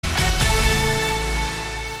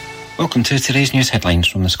Welcome to today's news headlines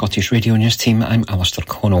from the Scottish Radio News team. I'm Alistair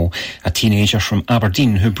Connell. A teenager from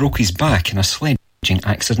Aberdeen who broke his back in a sledging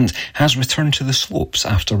accident has returned to the slopes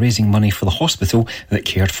after raising money for the hospital that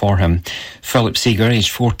cared for him. Philip Seeger,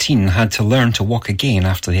 aged 14, had to learn to walk again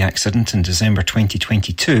after the accident in December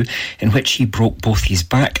 2022, in which he broke both his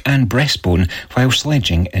back and breastbone while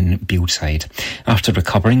sledging in Beeldside. After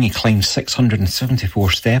recovering, he climbed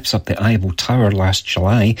 674 steps up the Eiffel Tower last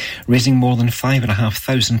July, raising more than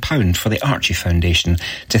 £5,500 for the Archie Foundation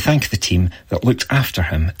to thank the team that looked after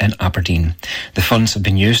him in Aberdeen. The funds have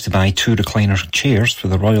been used to buy 2 recliner chairs for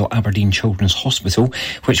the Royal Aberdeen Children's Hospital,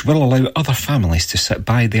 which will allow other families to sit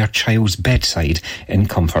by their child's bedside in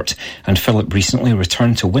comfort. And Philip recently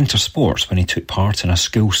returned to winter sports when he took part in a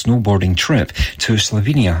school snowboarding trip to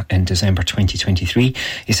Slovenia in December 2023.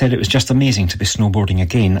 He said, "It was just amazing to be snowboarding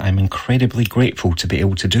again. I'm incredibly grateful to be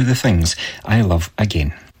able to do the things I love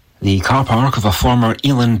again." The car park of a former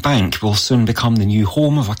Elan bank will soon become the new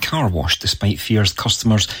home of a car wash, despite fears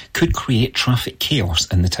customers could create traffic chaos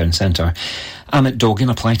in the town centre. Amit Dogan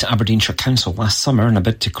applied to Aberdeenshire Council last summer in a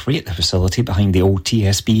bid to create the facility behind the old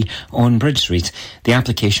TSB on Bridge Street. The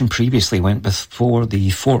application previously went before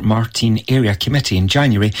the Fort Martin Area Committee in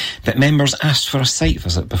January, but members asked for a site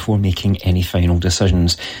visit before making any final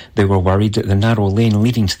decisions. They were worried that the narrow lane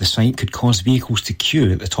leading to the site could cause vehicles to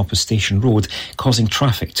queue at the top of Station Road, causing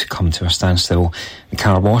traffic to come to a standstill. The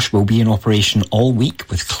car wash will be in operation all week,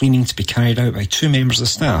 with cleaning to be carried out by 2 members of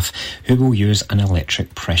staff who will use an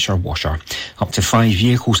electric pressure washer. Up to 5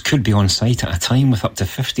 vehicles could be on site at a time, with up to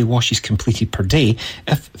 50 washes completed per day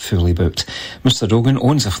if fully booked. Mr Dogan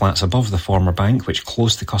owns the flats above the former bank, which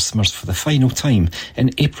closed to customers for the final time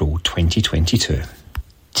in April 2022.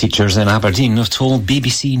 Teachers in Aberdeen have told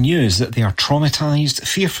BBC News that they are traumatised,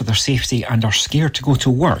 fear for their safety and are scared to go to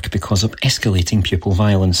work because of escalating pupil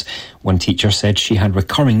violence. One teacher said she had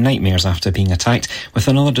recurring nightmares after being attacked, with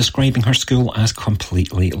another describing her school as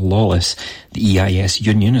completely lawless. The EIS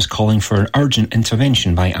union is calling for an urgent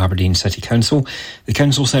intervention by Aberdeen City Council. The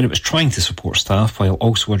council said it was trying to support staff while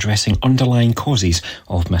also addressing underlying causes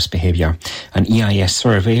of misbehaviour. An EIS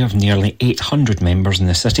survey of nearly 800 members in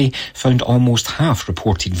the city found almost half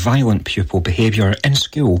reported violent pupil behaviour in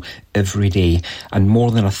school every day, and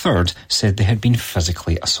more than a third said they had been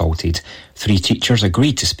physically assaulted. 3 teachers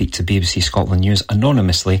agreed to speak to BBC Scotland News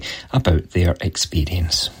anonymously about their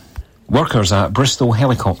experience. Workers at Bristol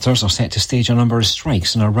Helicopters are set to stage a number of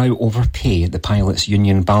strikes in a row over pay, the pilots'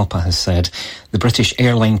 union BALPA has said. The British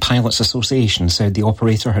Airline Pilots Association said the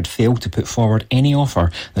operator had failed to put forward any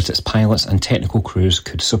offer that its pilots and technical crews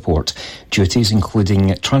could support. Duties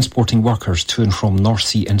including transporting workers to and from North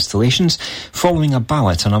Sea installations. Following a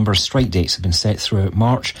ballot, a number of strike dates have been set throughout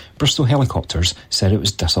March. Bristol Helicopters said it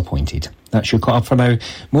was disappointed. That's your caught up for now.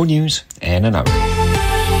 More news in an hour.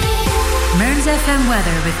 Mearns FM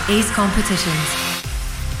weather with Ace Competitions.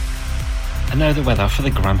 And now the weather for the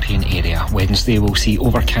Grampian area. Wednesday will see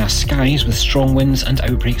overcast skies with strong winds and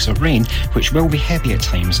outbreaks of rain, which will be heavy at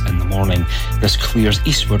times in the morning. This clears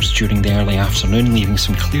eastwards during the early afternoon, leaving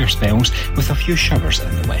some clear spells with a few showers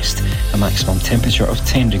in the west. A maximum temperature of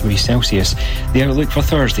 10 degrees Celsius. The outlook for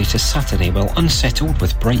Thursday to Saturday will unsettled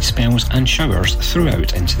with bright spells and showers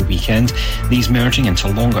throughout into the weekend. These merging into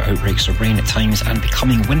longer outbreaks of rain at times and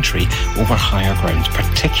becoming wintry over higher ground,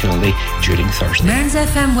 particularly during Thursday. Mearns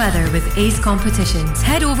FM weather with Ace Competitions.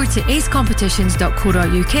 Head over to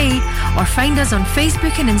acecompetitions.co.uk or find us on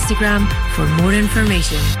Facebook and Instagram for more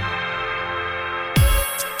information.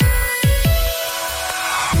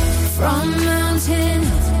 From mountain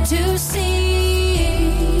to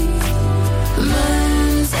sea,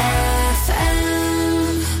 Mearns FM.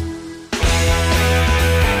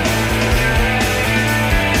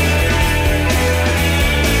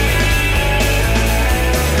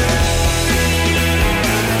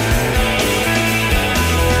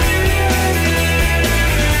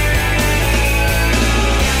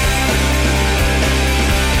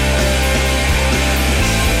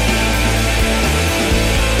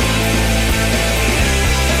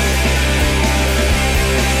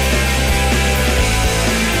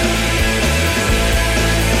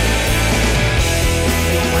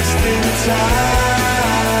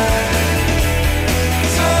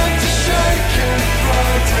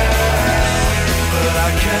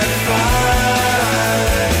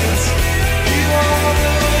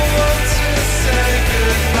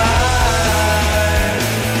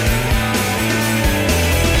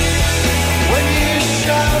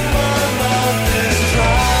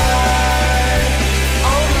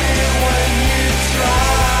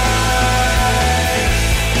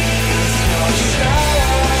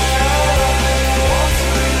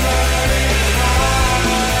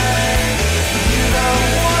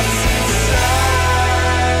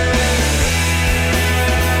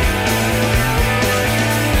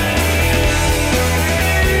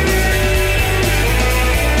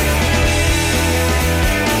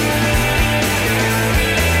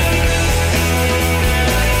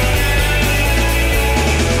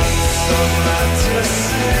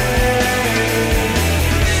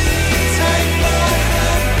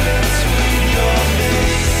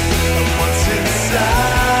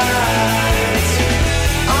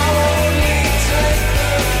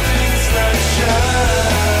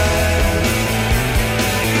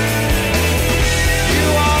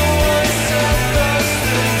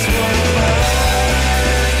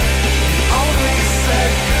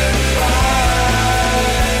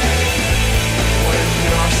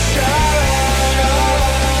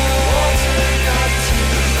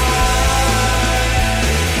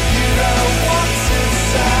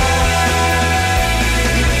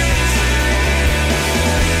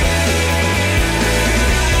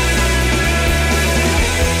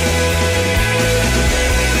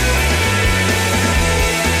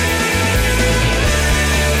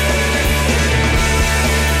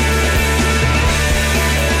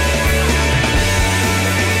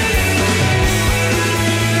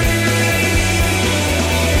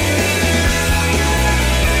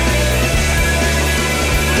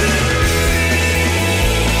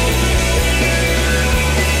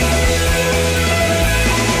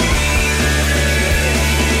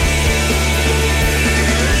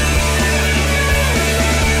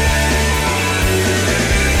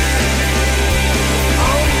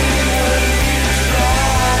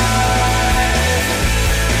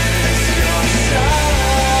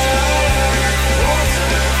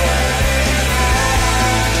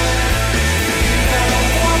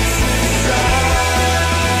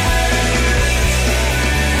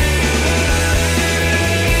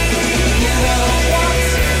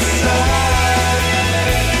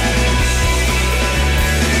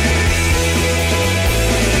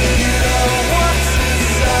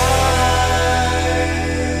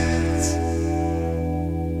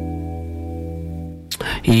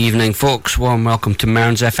 Evening, folks. Warm welcome to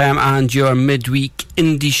Mearns FM and your midweek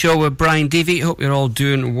indie show with Brian Davey. Hope you're all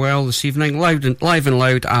doing well this evening. Live and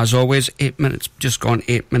loud as always. 8 minutes, just gone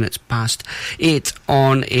 8 minutes past 8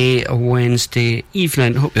 on a Wednesday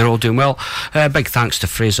evening. Hope you're all doing well. Big thanks to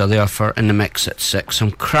Fraser there for In the Mix at 6.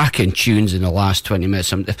 Some cracking tunes in the last 20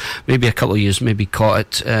 minutes. Maybe a couple of you maybe caught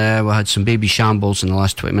it. We had some Baby Shambles in the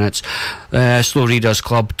last 20 minutes. Slow Readers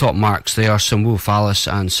Club, top marks there. Some Wolf Alice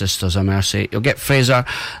and Sisters of Mercy. You'll get Fraser,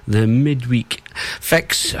 the midweek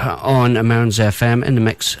fix on Mearns FM In the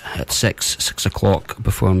Mix at 6 o'clock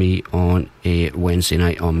before me on a Wednesday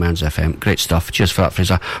night on Mearns FM. Great stuff. Cheers for that,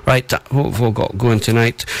 Fraser. Right, what have we got going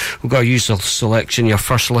tonight? We've got a usual selection, your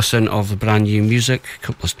first listen of the brand new music, a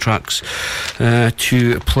couple of tracks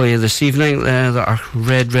to play this evening that are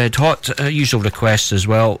red hot. Usual requests as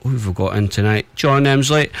well. Who have we got in tonight? John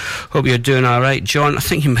Emsley. Hope you're doing alright, John. I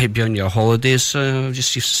think you might be on your holidays.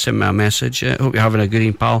 Just send me a message. Hope you're having a good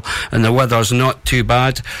evening, pal. And the weather's not too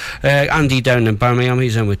bad. Andy down in Birmingham,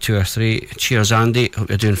 he's in with 2 or 3. Cheers, Andy. Hope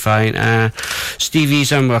you're doing fine.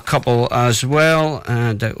 Stevie's in with a couple as well,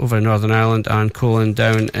 over in Northern Ireland, and Colin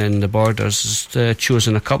down in the Borders has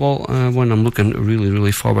chosen a couple. One I'm looking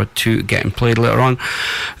really forward to getting played later on.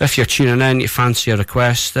 If you're tuning in, you fancy a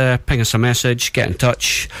request, ping us a message, get in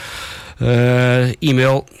touch.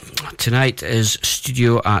 Email tonight is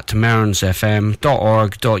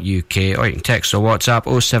studio@mearnsfm.org.uk, or you can text or WhatsApp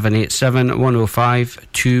 0787 105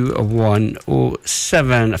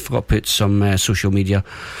 2107. I forgot to put some social media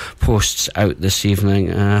posts out this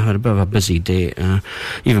evening. I had a bit of a busy day,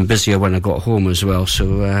 even busier when I got home as well,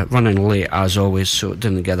 so running late as always, so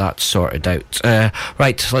didn't get that sorted out.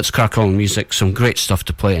 Right, let's crack on music. Some great stuff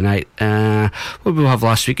to play tonight. What did we have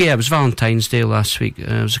last week? Yeah, it was Valentine's Day last week.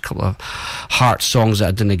 There was a couple of heart songs that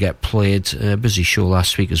I didn't get played. Busy show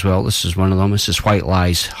last week as well. This is one of them. This is White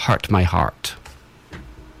Lies, Hurt My Heart.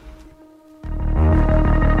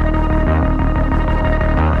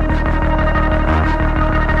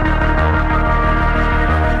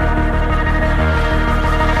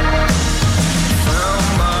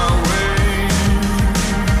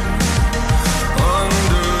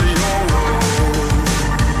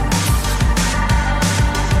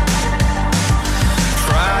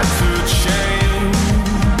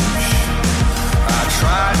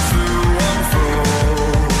 Tried to unfold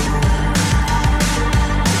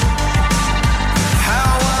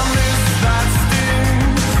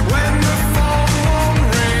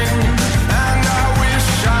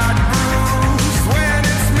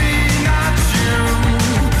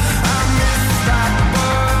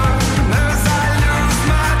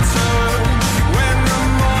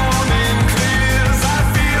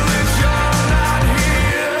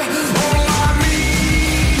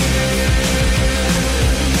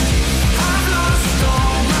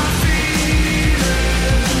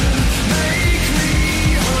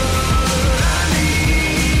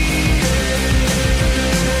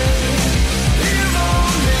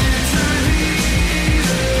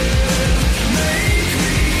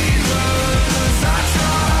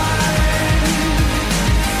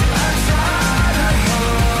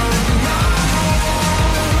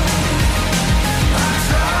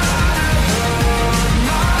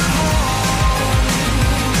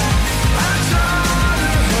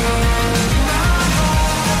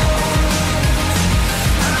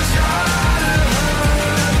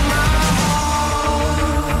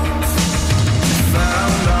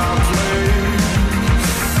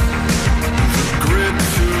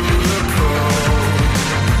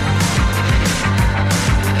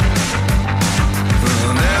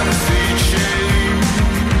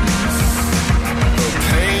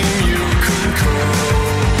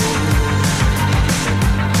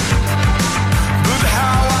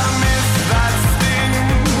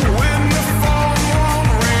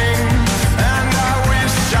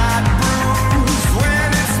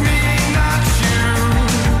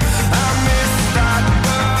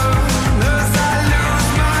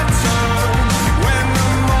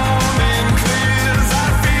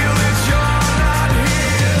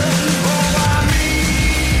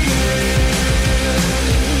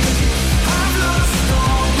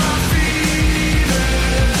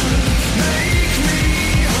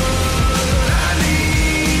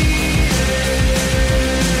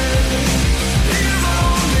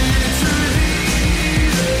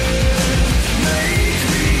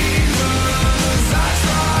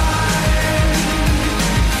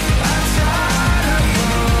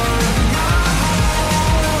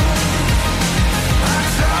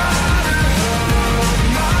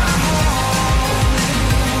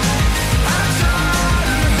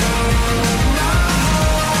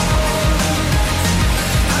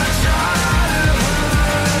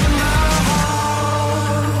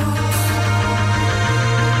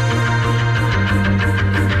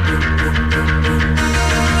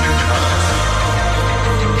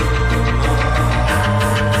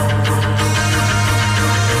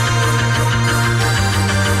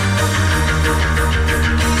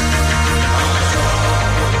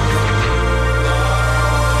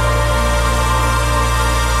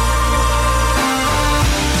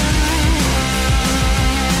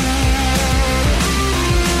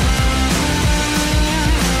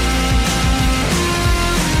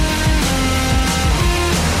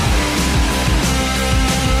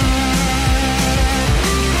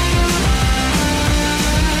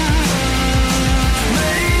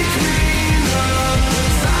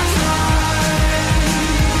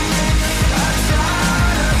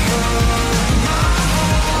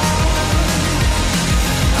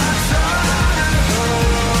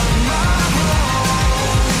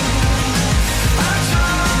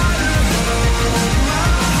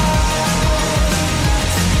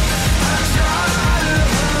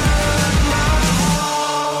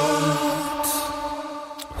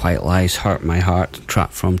Lies Hurt My Heart, track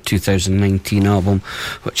from 2019 album,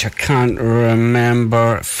 which I can't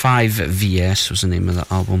remember. 5VS was the name of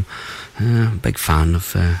the album. Big fan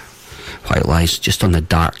of White Lies, just on the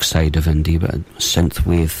dark side of indie, but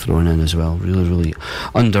synthwave thrown in as well. Really, really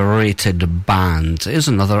underrated band. Here's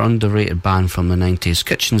another underrated band from the 90s,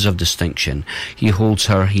 Kitchens of Distinction. He holds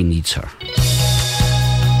her, he needs her.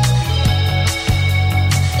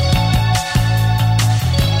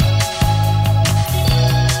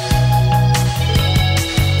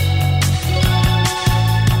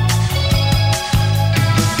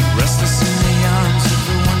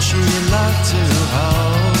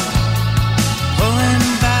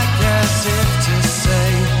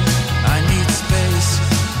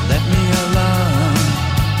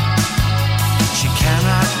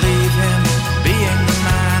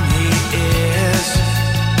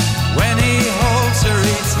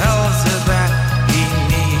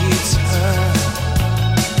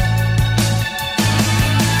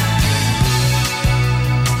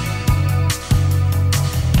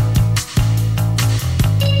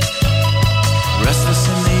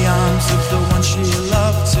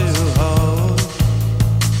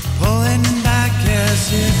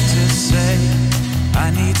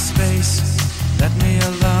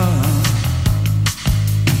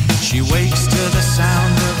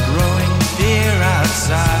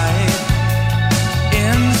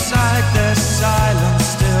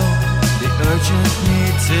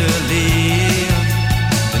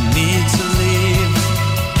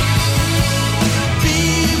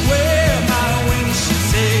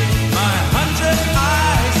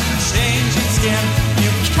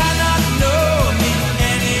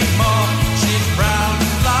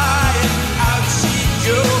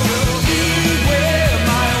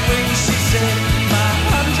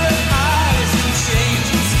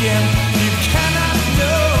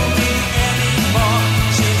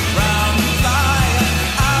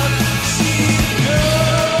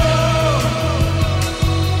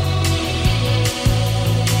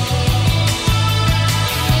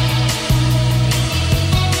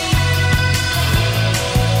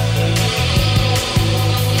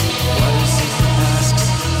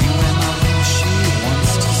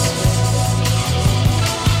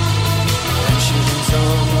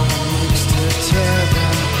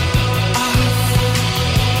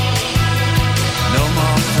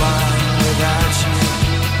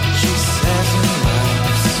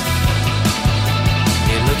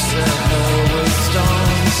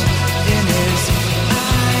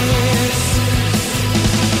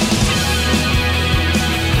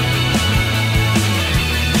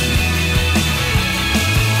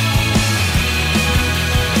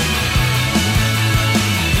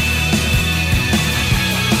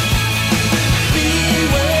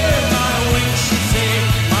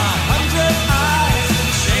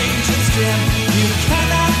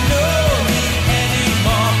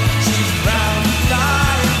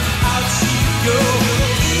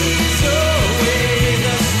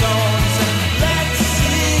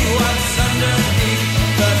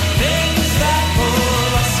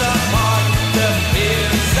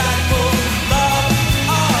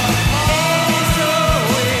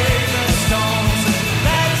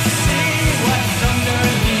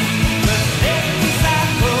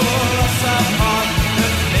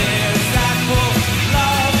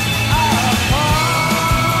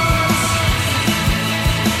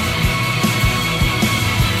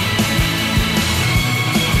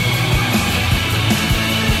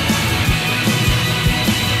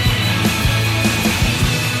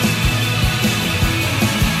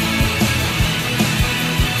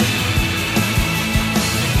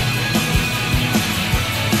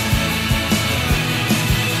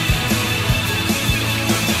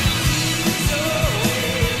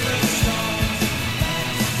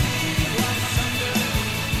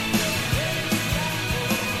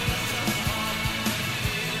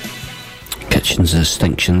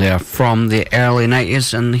 Distinction there from the early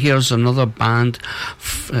 90s, and here's another band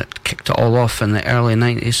that kicked it all off in the early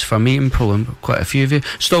 90s for me, and probably quite a few of you.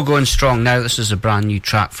 Still going strong now. This is a brand new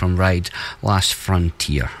track from Ride, Last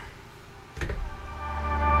Frontier.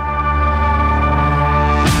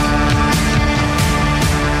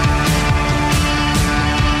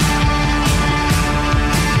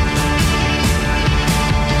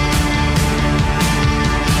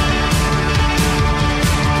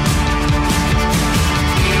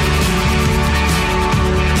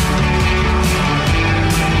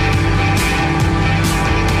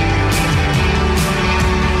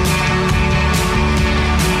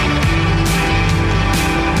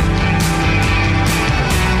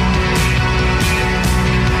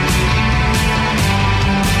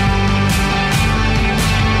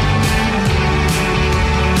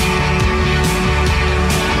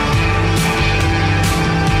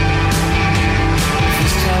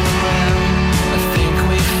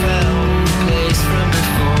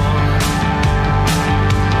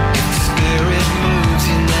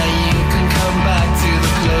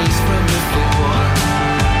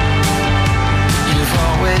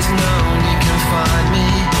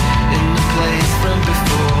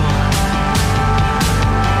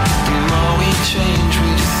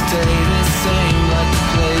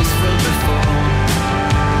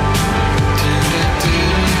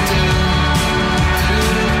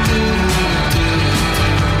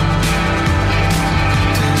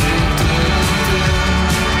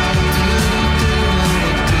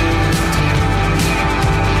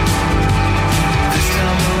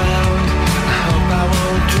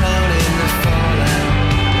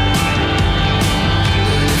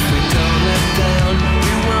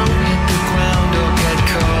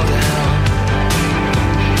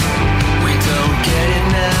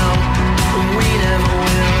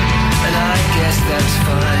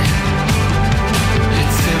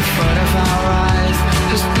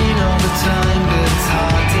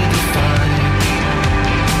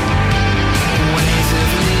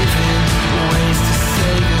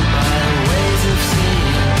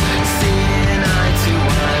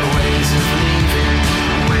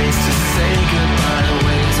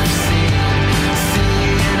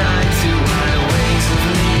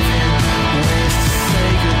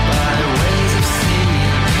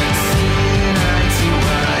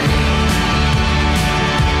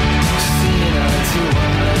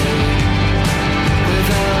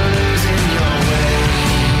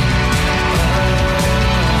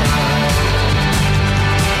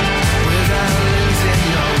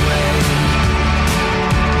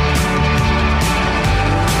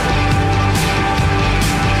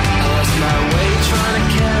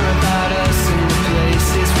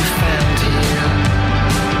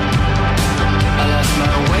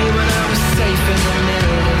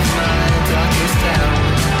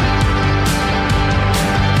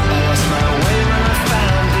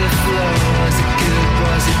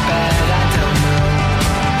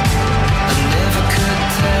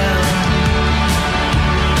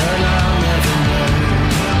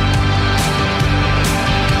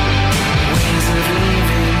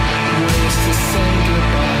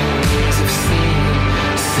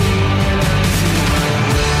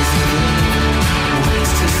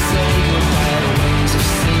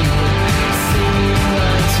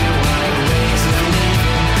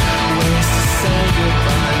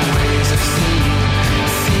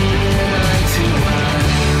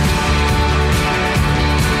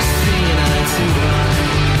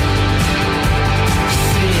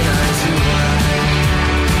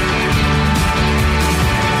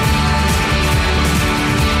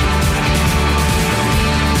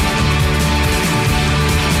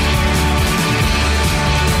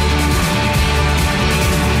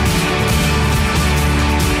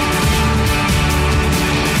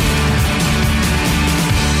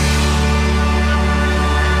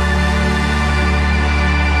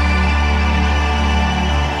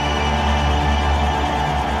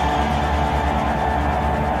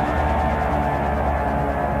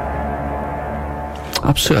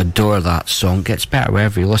 Absolutely adore that song. Gets better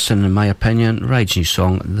wherever you listen, in my opinion. Ride's new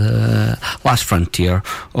song, The Last Frontier,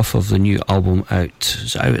 off of the new album out.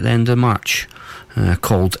 It's out at the end of March.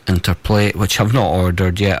 Called Interplay, which I've not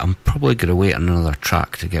ordered yet. I'm probably going to wait on another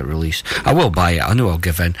track to get released. I will buy it. I know I'll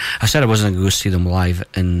give in. I said I wasn't going to go see them live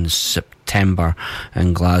in September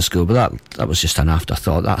in Glasgow, but that was just an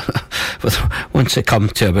afterthought. That once it come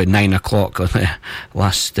to about 9 o'clock on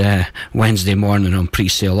last Wednesday morning on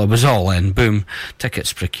pre-sale, I was all in. Boom,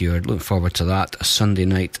 tickets procured. Looking forward to that. A Sunday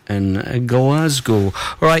night in Glasgow.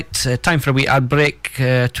 Right, time for a wee ad break.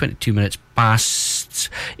 22 minutes past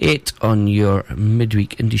 8 on your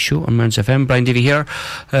midweek indie show on Mearns FM. Brian Davey here.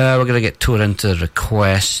 We're going to get tore into the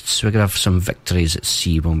requests. We're going to have some victories at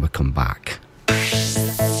sea when we come back.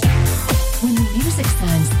 When the music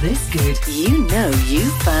sounds this good, you know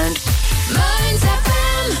you've found Mearns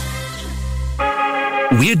FM.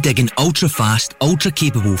 We're digging ultra-fast,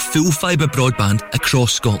 ultra-capable, full-fibre broadband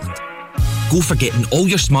across Scotland. Go for getting all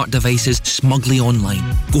your smart devices smugly online.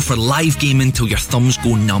 Go for live gaming till your thumbs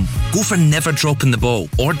go numb. Go for never dropping the ball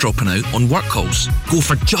or dropping out on work calls. Go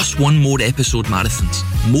for just one more episode marathons.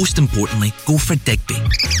 Most importantly, go for Digby.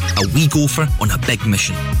 A wee gopher on a big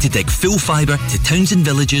mission to dig full fibre to towns and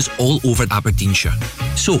villages all over Aberdeenshire.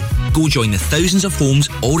 So, go join the thousands of homes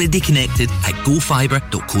already connected at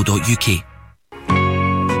gofibre.co.uk.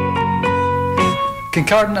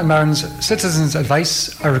 Kincardine and Mearns Citizens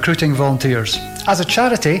Advice are recruiting volunteers. As a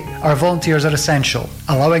charity, our volunteers are essential,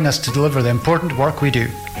 allowing us to deliver the important work we do.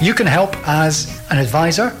 You can help as an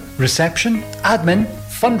advisor, reception, admin,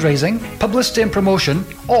 fundraising, publicity and promotion,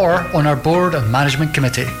 or on our board and management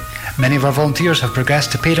committee. Many of our volunteers have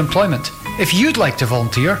progressed to paid employment. If you'd like to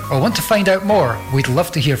volunteer or want to find out more, we'd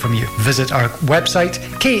love to hear from you. Visit our website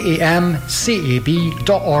kamcab.org.uk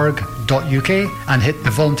and hit the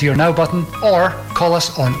Volunteer Now button, or call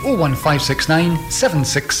us on 01569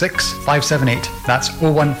 766 578. That's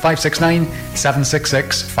 01569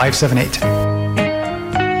 766 578.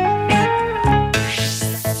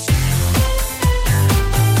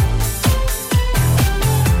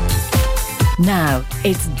 Now,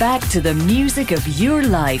 it's back to the music of your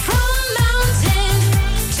life. From mountain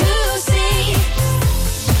to sea,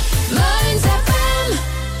 Mearns FM.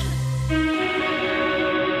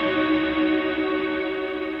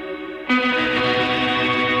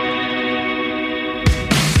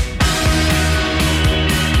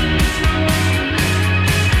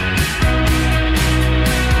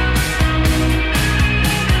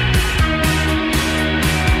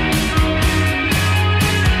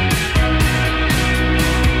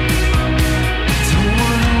 Don't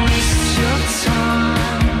wanna waste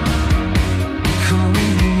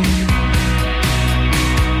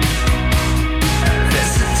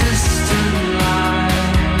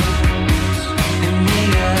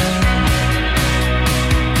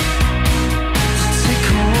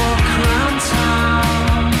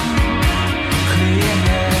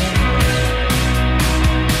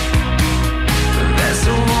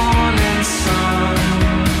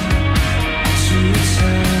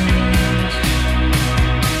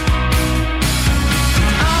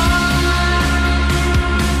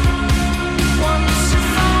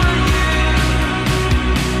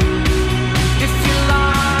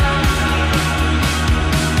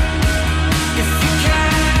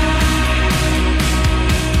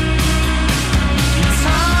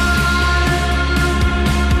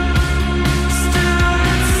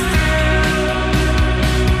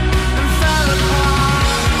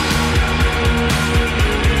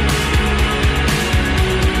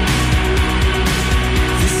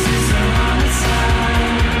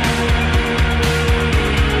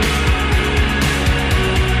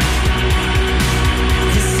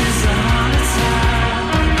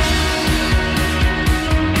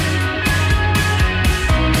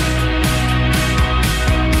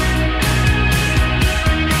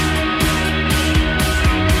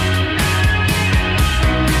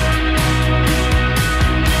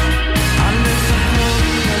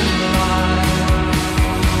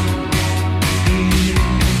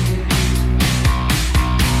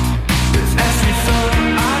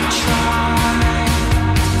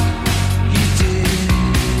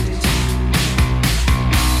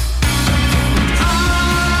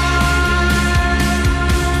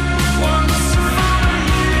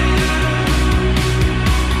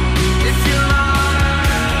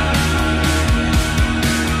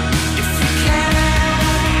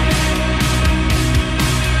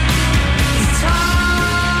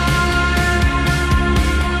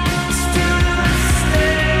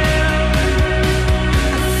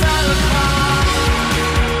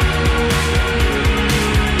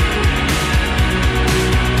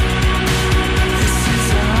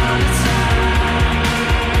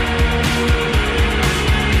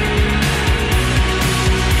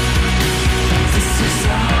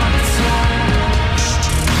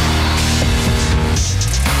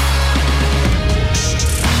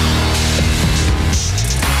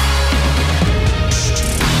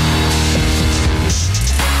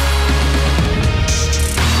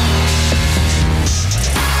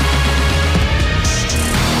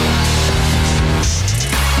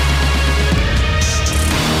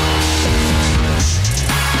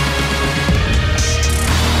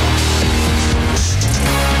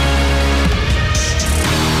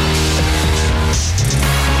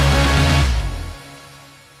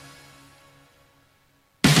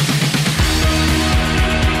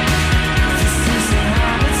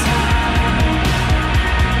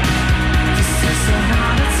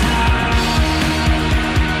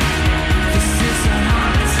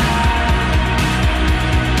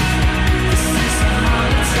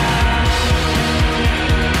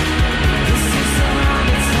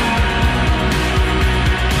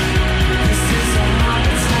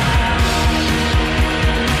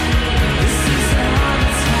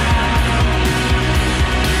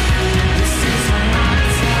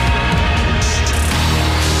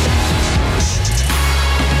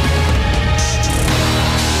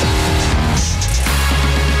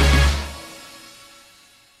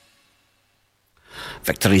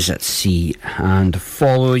Victories at Sea and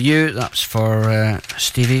Follow You. That's for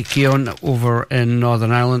Stevie Keon over in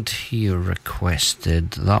Northern Ireland. He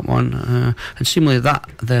requested that one, and seemingly that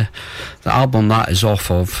the album that is off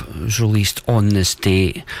of was released on this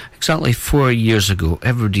day exactly 4 years ago.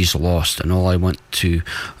 Everybody's Lost, and all I want to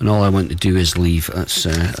do is leave.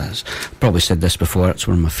 That's probably said this before. It's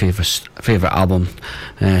one of my favourite album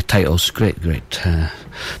titles. Great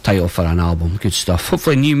title for an album. Good stuff.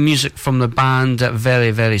 Hopefully new music from the band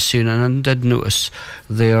very, very soon. And I did notice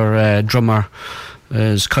their drummer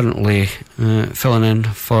is currently filling in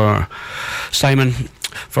for Simon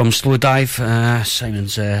from Slow Dive.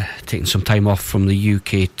 Simon's taking some time off from the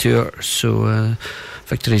UK tour, so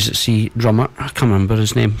Victories at Sea drummer, I can't remember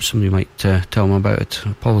his name, somebody might tell him about it.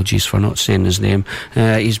 Apologies for not saying his name.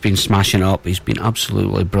 He's been smashing up, he's been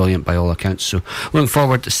absolutely brilliant by all accounts, so looking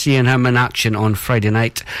forward to seeing him in action on Friday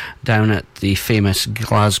night down at the famous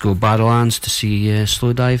Glasgow Barrowlands to see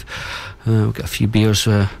Slow Dive. We've got a few beers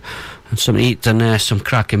and some to eat and some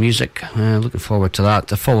cracking music. Looking forward to that.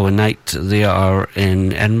 The following night they are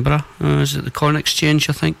in Edinburgh. Is it the Corn Exchange,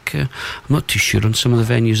 I think? I'm not too sure on some of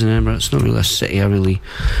the venues in Edinburgh. It's not really a city I really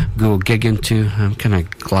go gigging to. I'm kind of a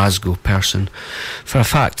Glasgow person. For a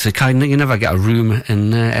fact, you never get a room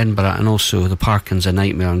in Edinburgh, and also the parking's a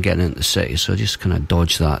nightmare on getting into the city, so I just kind of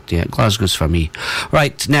dodge that. Yeah, Glasgow's for me.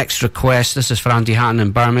 Right, next request. This is for Andy Hatton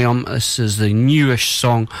in Birmingham. This is the newish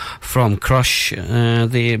song from Crush.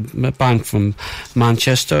 The band from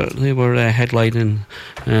Manchester. They were headlining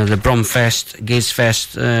the Brumfest,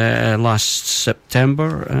 Gazefest last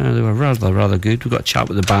September. They were rather good. We got a chat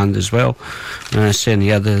with the band as well, saying they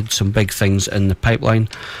had some big things in the pipeline.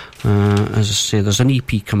 As I say, there's an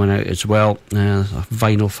EP coming out as well, a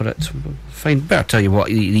vinyl for it. Better tell you what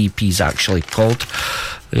the EP is actually called.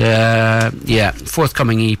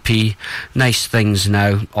 Forthcoming EP, Nice Things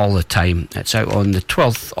Now, All the Time. It's out on the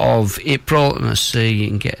 12th of April, and I say you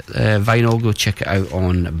can get vinyl. Go check it out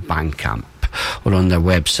on Bandcamp or on their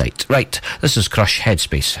website. Right, this is Crush,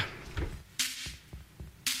 Headspace.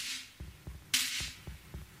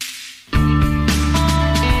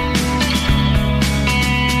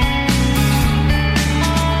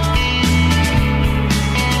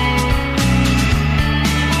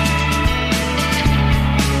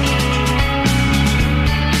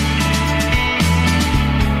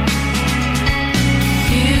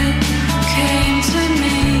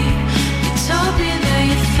 Told me that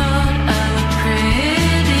you thought I was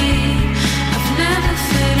pretty. I've never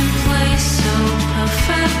fit in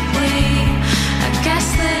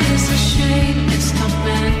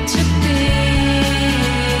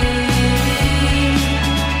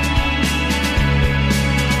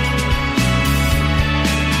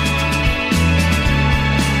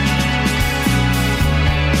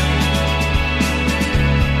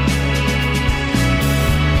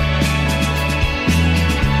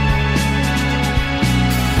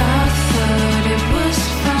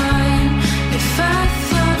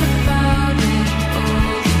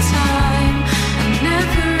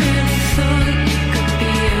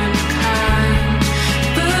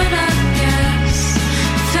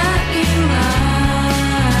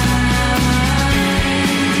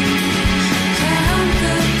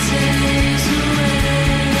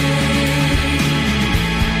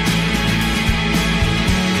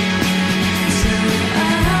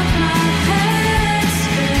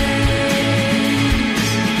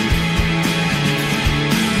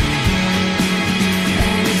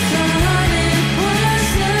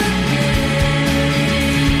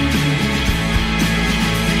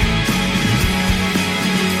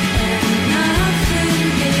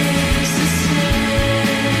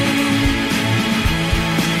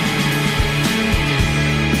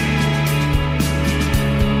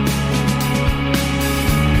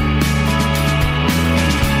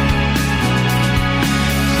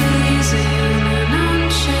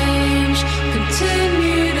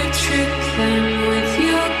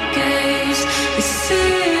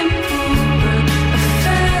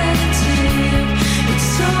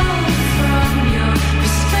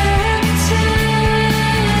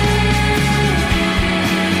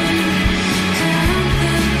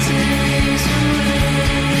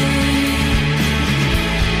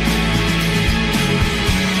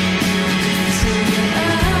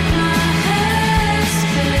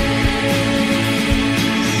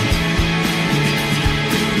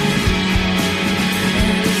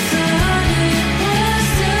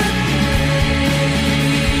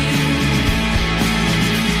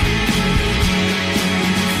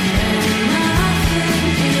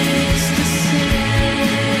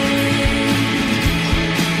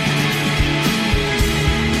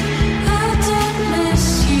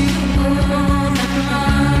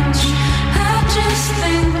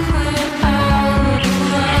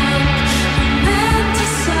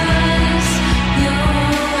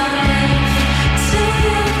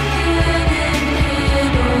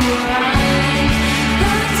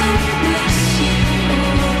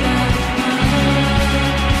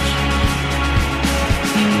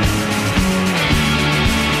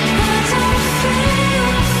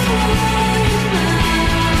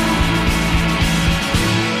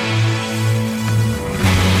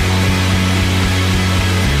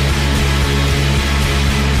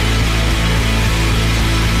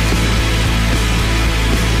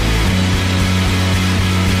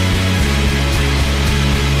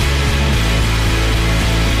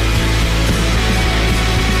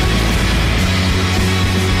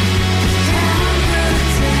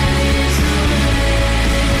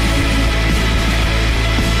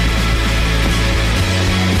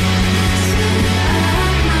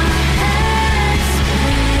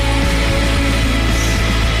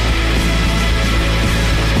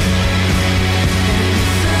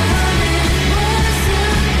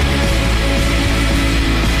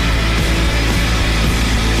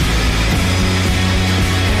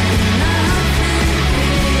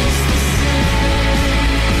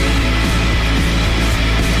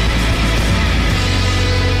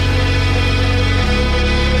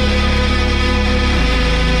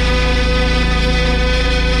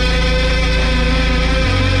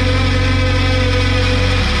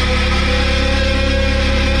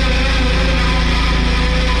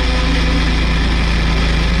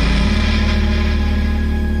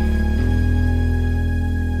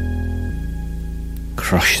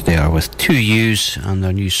Rush there with 2U's and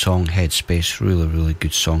their new song Headspace. Really, really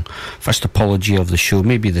good song. First apology of the show,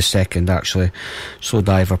 maybe the second actually.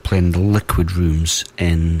 Slowdiver playing the Liquid Rooms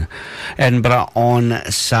in Edinburgh on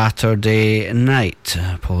Saturday night.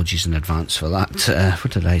 Apologies in advance for that.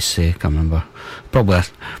 What did I say? I can't remember. Probably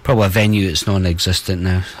a venue that's non-existent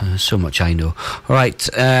now. So much I know. Alright,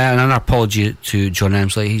 and an apology to John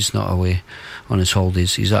Emsley. He's not away on his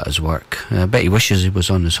holidays, he's at his work. I bet he wishes he was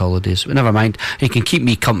on his holidays, but never mind. He can keep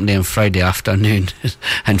me company on Friday afternoon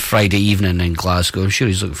and Friday evening in Glasgow. I'm sure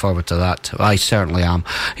he's looking forward to that. I certainly am.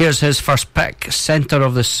 Here's his first pick, Centre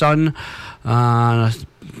of the Sun.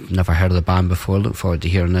 Never heard of the band before, look forward to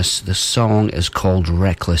hearing this. The song is called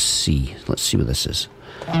Reckless Sea. Let's see what this is.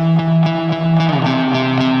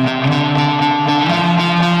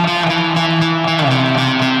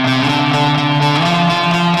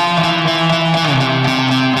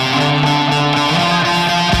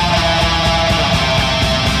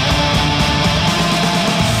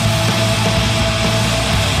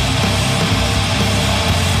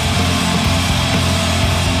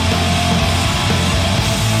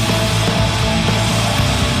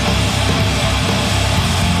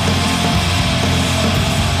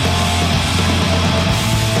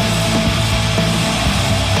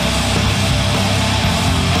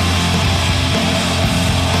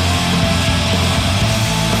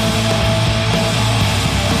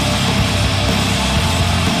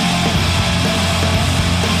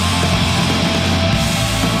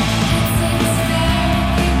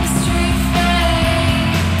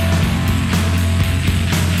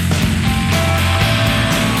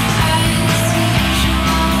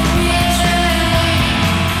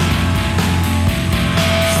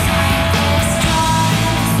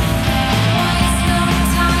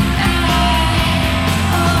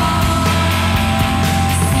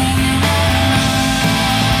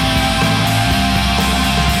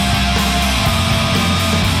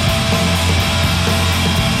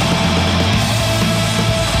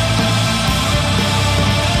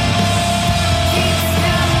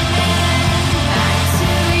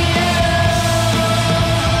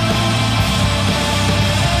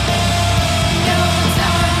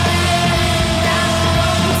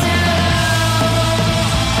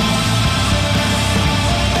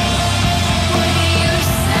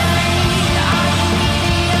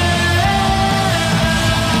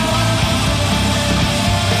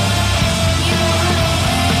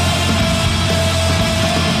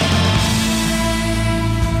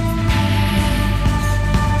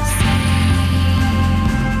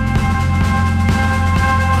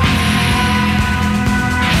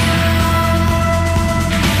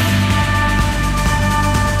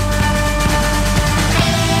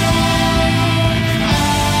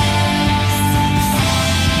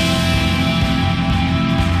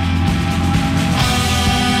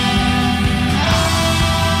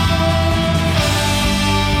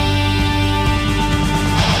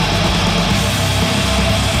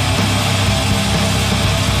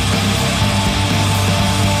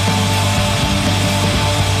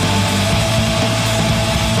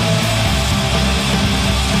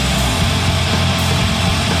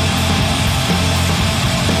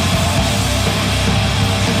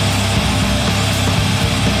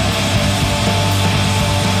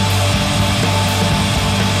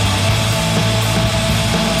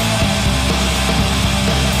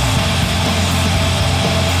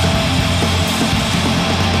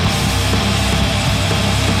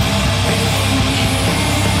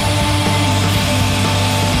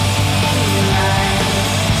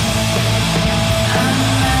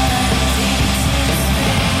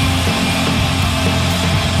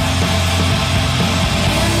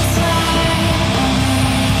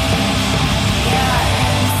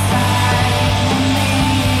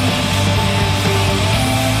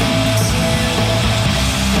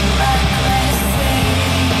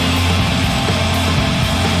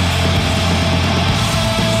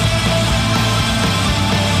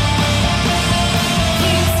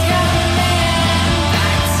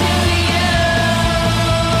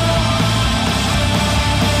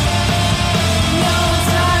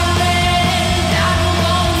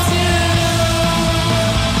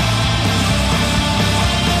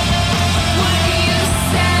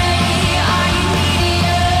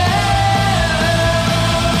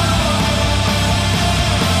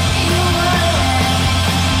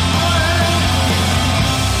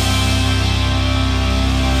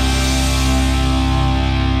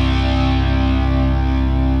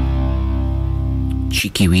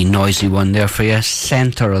 cheeky wee noisy one there for you.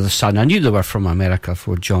 Centre of the Sun. I knew they were from America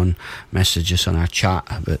before John messaged us on our chat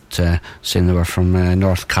about saying they were from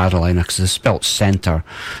North Carolina, because it's spelt centre,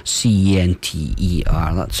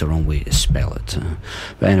 C-E-N-T-E-R. That's the wrong way to spell it.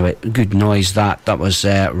 But anyway, good noise that. That was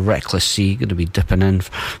Reckless Sea. Going to be dipping in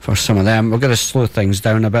for some of them. We're going to slow things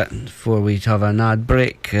down a bit before we have an ad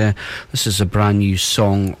break. This is a brand new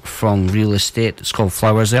song from Real Estate. It's called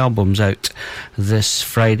Flowers. The album's out this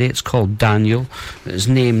Friday. It's called Daniel. It's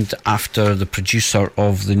named after the producer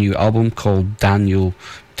of the new album, called Daniel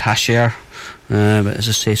Tashier. But as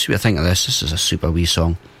I say, see what I think of this. This is a super wee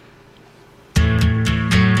song.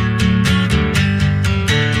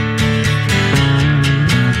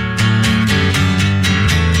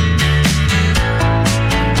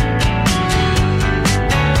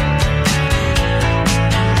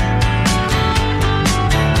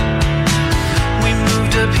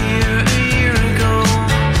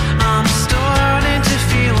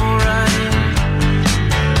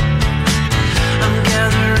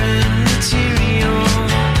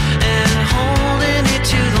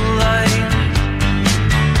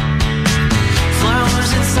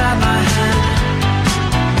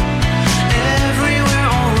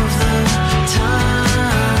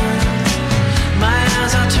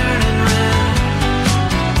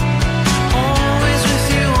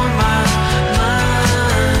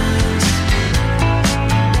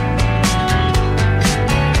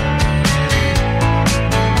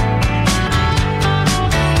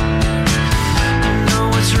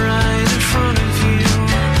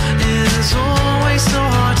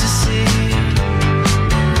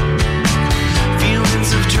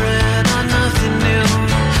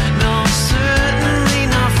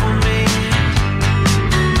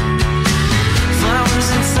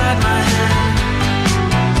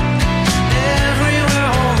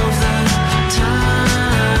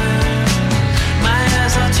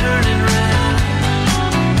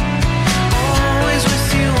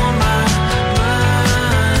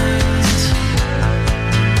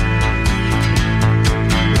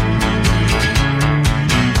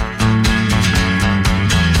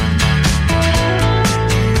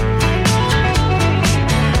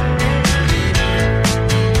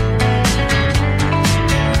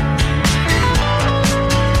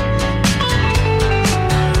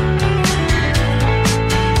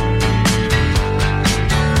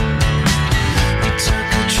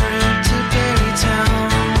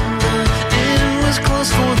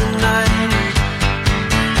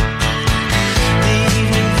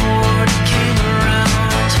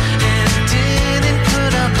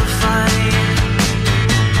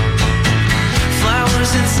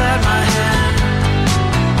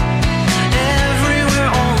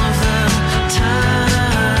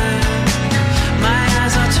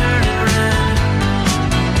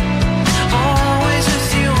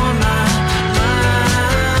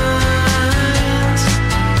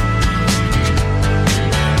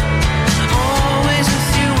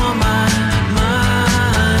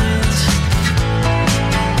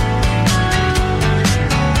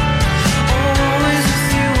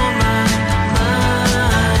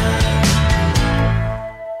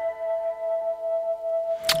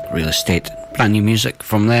 Estate. Brand new music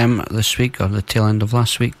from them this week, or the tail end of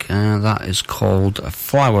last week. That is called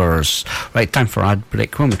Flowers. Right, time for ad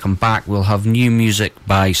break. When we come back, we'll have new music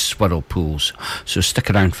by Swirl Pools, so stick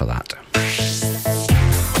around for that.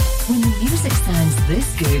 When the music sounds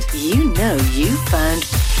this good, you know you found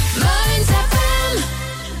Minds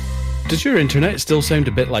FM. Does your internet still sound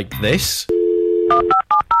a bit like this?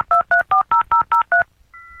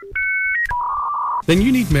 Then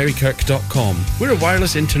you need Merrykirk.com. We're a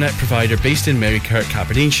wireless internet provider based in Merrykirk,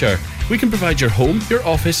 Aberdeenshire. We can provide your home, your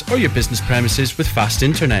office or your business premises with fast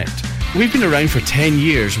internet. We've been around for 10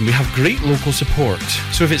 years and we have great local support.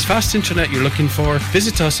 So if it's fast internet you're looking for,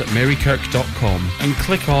 visit us at Merrykirk.com and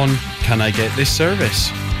click on Can I Get This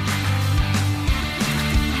Service?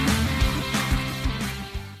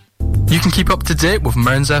 You can keep up to date with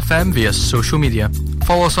Mearns FM via social media.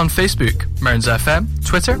 Follow us on Facebook, Mearns FM,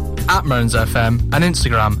 Twitter, @Mearns FM, and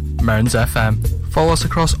Instagram, Mearns FM. Follow us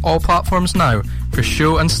across all platforms now for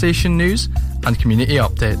show and station news and community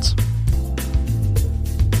updates.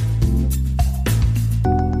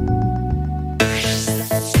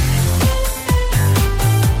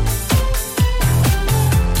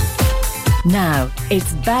 Now,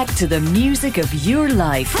 it's back to the music of your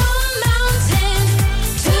life.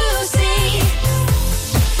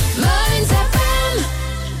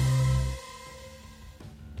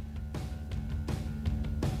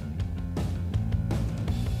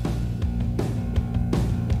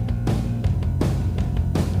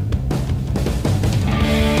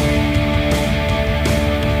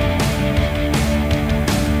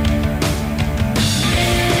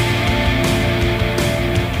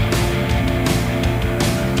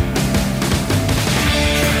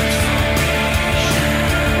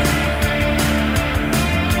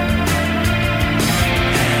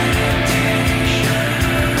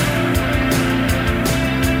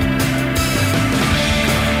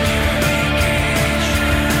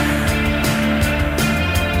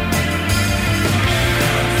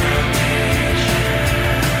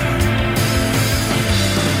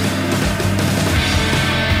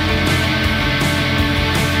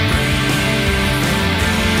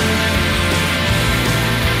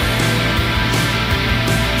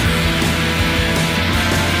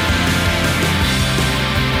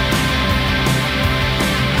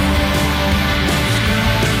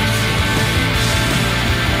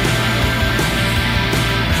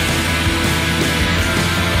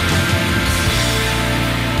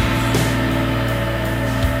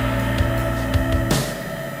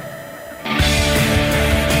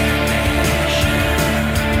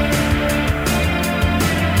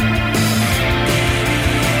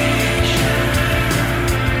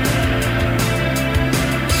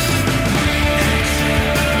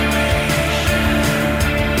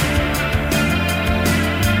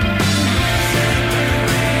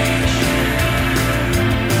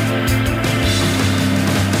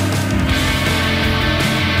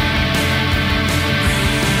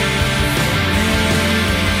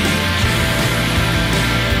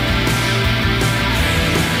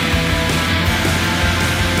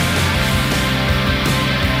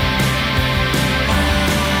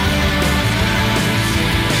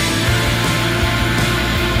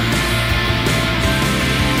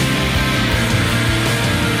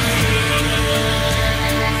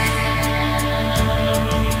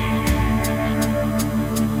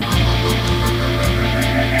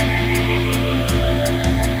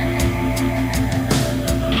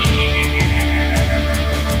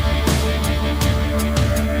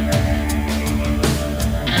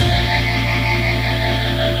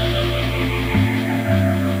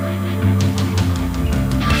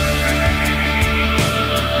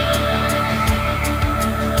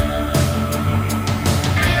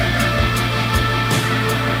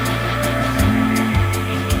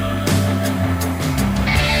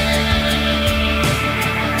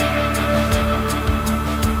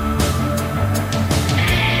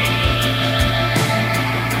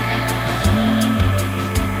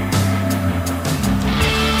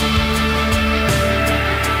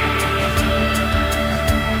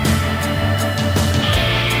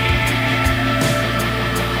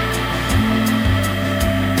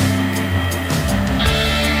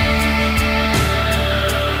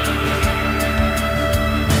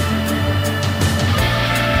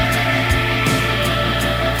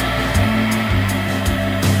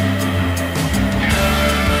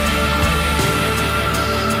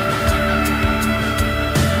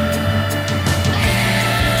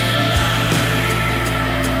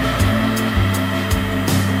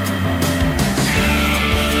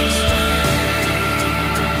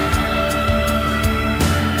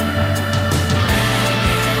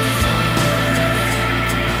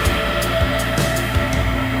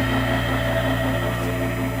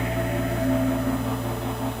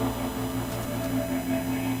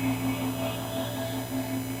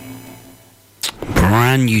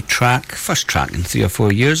 brand new track, first track in 3 or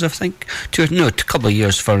 4 years, I think. A couple of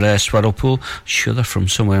years for Swirlpool. Sure, they're from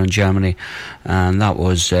somewhere in Germany, and that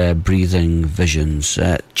was Breathing Visions.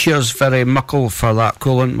 Cheers very muckle for that,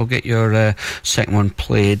 Colin. We'll get your second one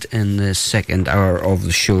played in the second hour of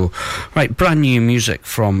the show. Right, brand new music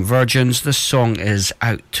from Virgins. This song is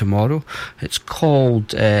out tomorrow. It's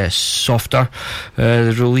called Softer.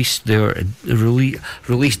 They released their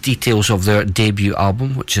release details of their debut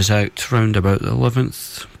album, which is out round about the 11th,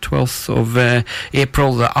 12th of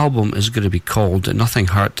April. The album is going to be called Nothing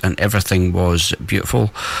Hurt and Everything Was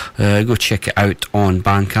Beautiful. Go check it out on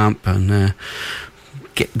Bandcamp and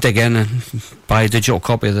dig in and buy a digital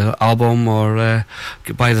copy of the album or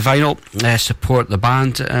buy the vinyl. Support the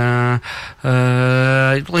band.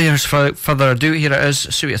 Layers further ado, here it is.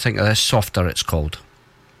 See what you think of this. Softer, it's called.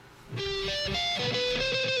 I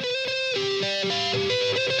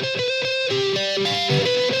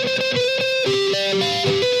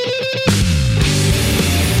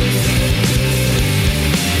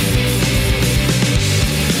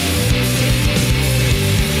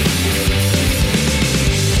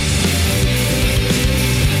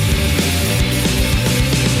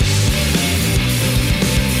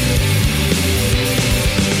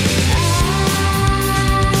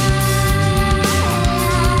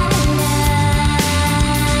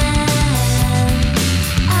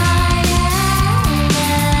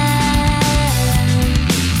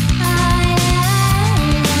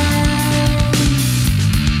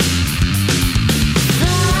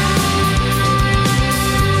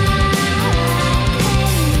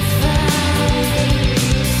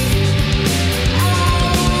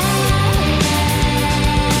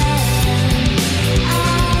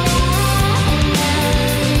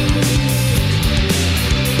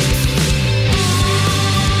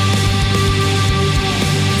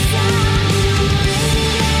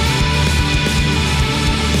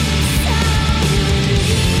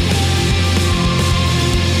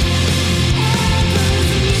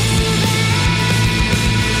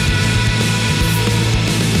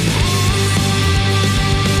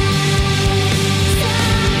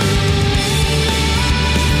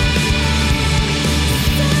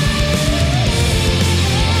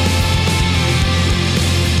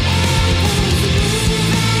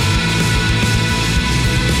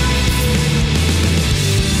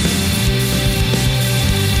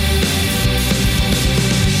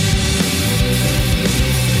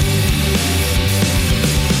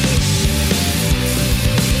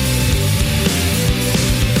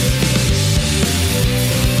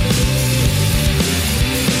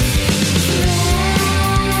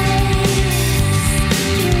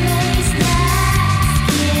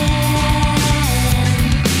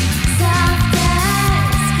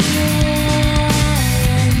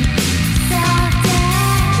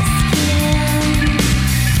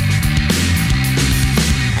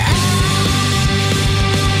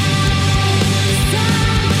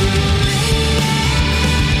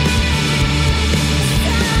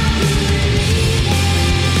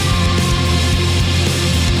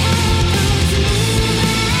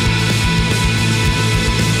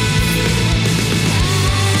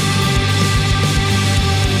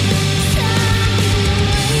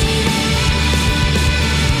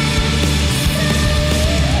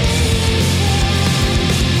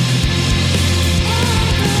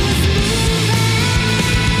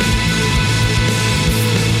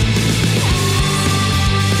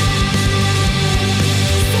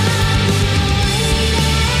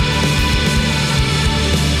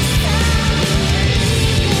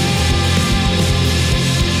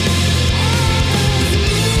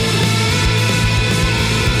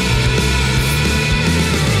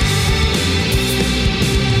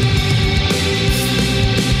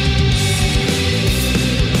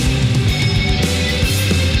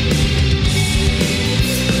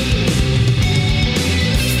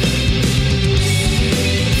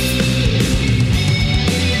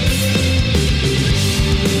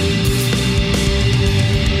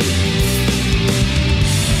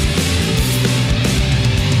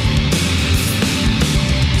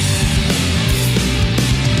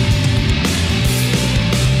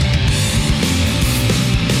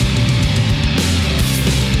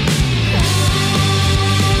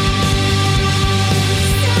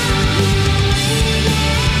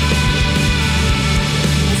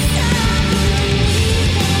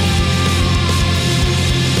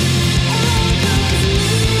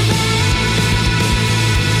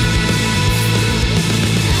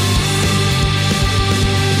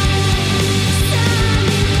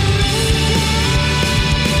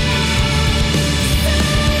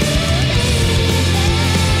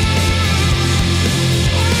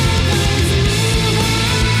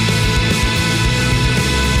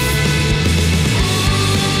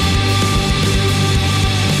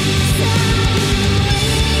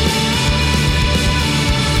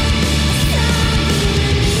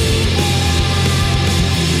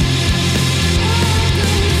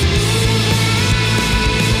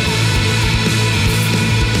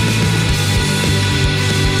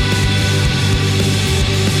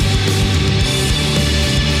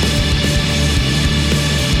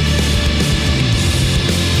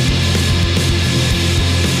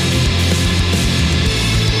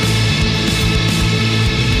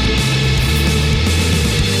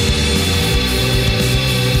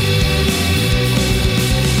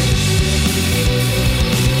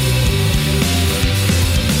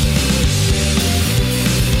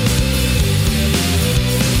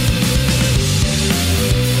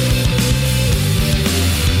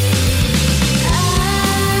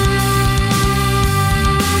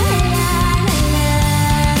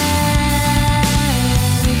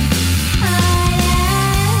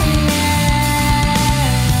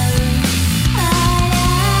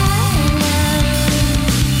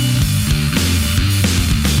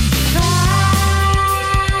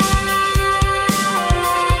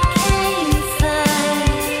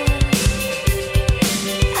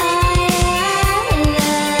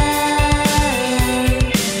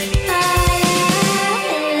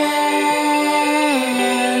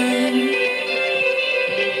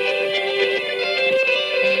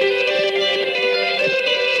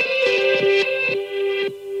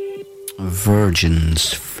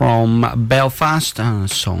Virgins from Belfast, and a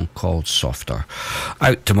song called Softer.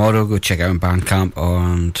 Out tomorrow. Go check out on Bandcamp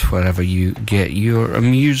and wherever you get your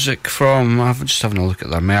music from. I'm just having a look at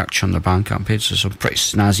their merch on their Bandcamp page. There's some pretty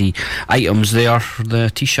snazzy items there.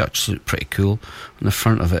 The t-shirts look pretty cool. On the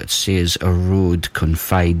front of it says Erode,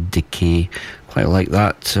 Confide, Decay. Quite like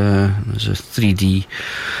that. There's a 3D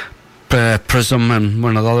prism and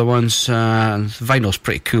one of the other ones. The vinyl's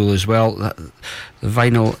pretty cool as well. The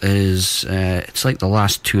vinyl is it's like the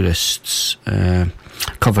Last Tourists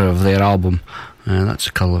cover of their album. That's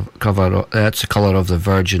the cover. That's the colour of the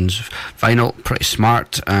Virgins vinyl. Pretty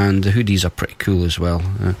smart, and the hoodies are pretty cool as well.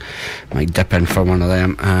 Might dip in for one of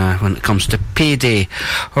them when it comes to payday.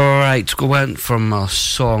 Alright, go on from a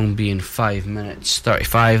song being 5 minutes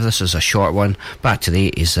 35. This is a short one. Back to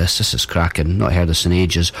the 80s. This is cracking. Not heard this in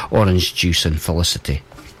ages. Orange Juice and Felicity.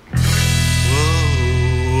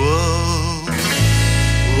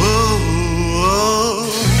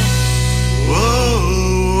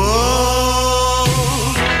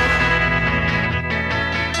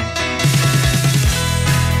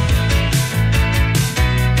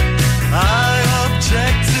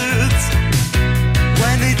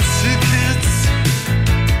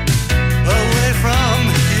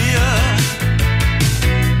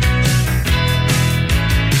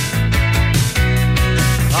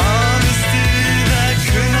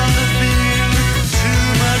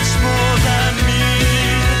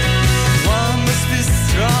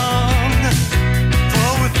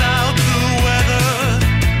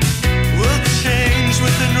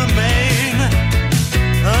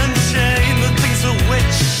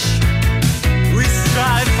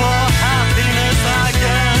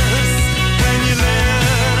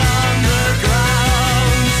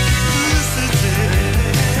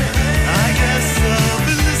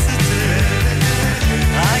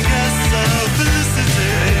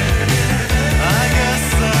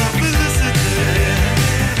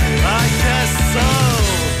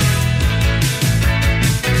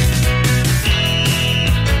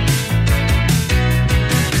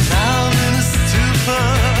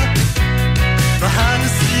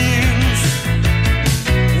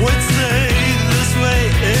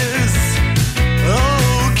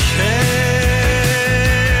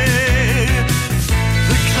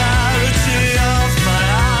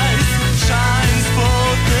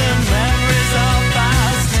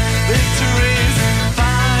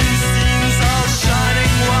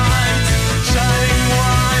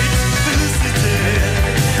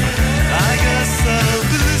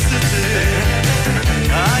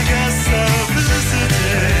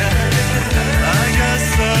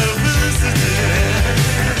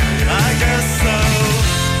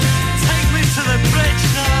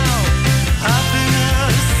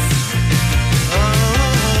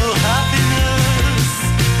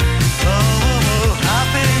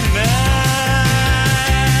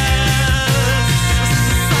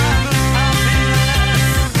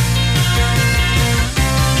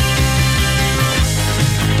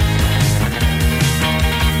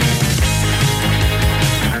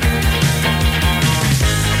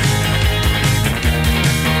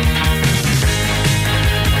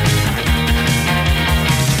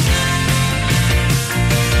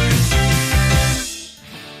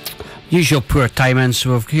 Usual poor timing,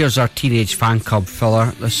 so here's our Teenage Fan Club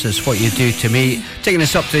filler. This is What You Do To Me. Taking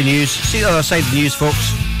us up to the news. See the other side of the news,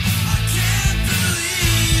 folks.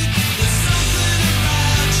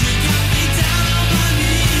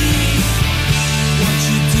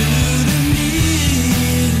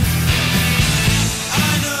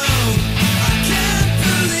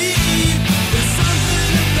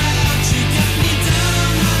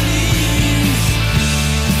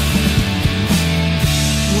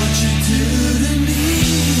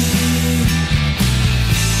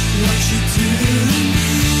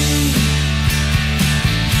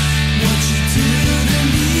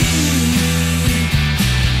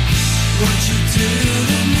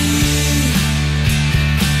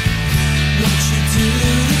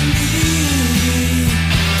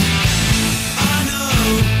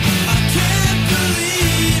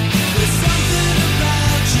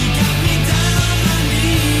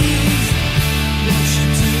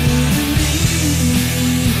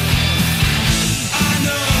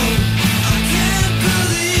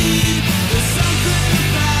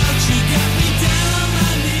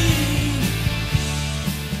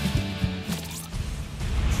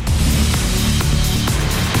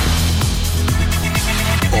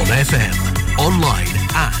 FM, online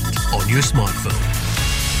and on your smartphone.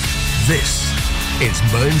 This is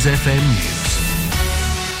Mearns FM News.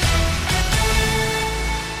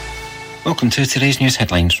 Welcome to today's news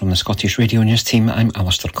headlines from the Scottish Radio News team. I'm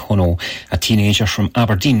Alistair Connell. A teenager from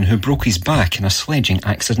Aberdeen who broke his back in a sledging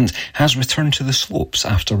accident has returned to the slopes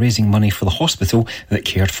after raising money for the hospital that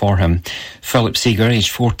cared for him. Philip Seeger,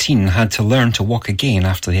 aged 14, had to learn to walk again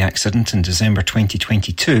after the accident in December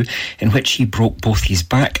 2022, in which he broke both his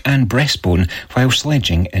back and breastbone while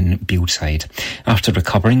sledging in Beeldside. After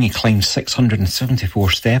recovering, he climbed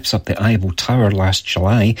 674 steps up the Eiffel Tower last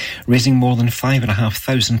July, raising more than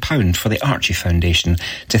 £5,500 for the Archie Foundation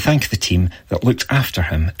to thank the team that looked after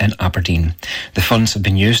him in Aberdeen. The funds have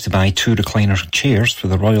been used to buy 2 recliner chairs for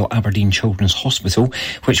the Royal Aberdeen Children's Hospital,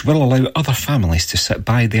 which will allow other families to sit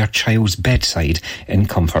by their child's bedside in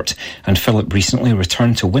comfort. And Philip recently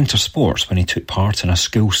returned to winter sports when he took part in a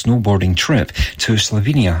school snowboarding trip to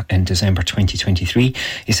Slovenia in December 2023.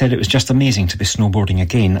 He said, "It was just amazing to be snowboarding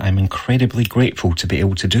again. I'm incredibly grateful to be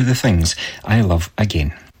able to do the things I love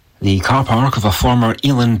again." The car park of a former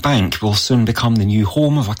Elan bank will soon become the new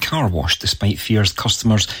home of a car wash, despite fears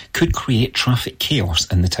customers could create traffic chaos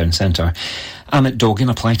in the town centre. Amit Dogan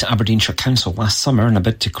applied to Aberdeenshire Council last summer in a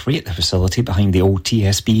bid to create the facility behind the old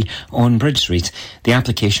TSB on Bridge Street. The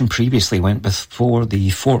application previously went before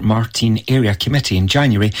the Fort Martin Area Committee in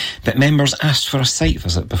January, but members asked for a site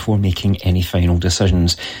visit before making any final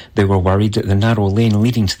decisions. They were worried that the narrow lane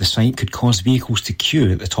leading to the site could cause vehicles to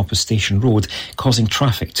queue at the top of Station Road, causing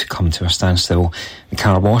traffic to come to a standstill. The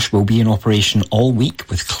car wash will be in operation all week,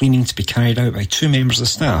 with cleaning to be carried out by 2 members of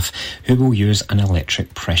staff who will use an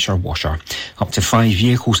electric pressure washer. Up to 5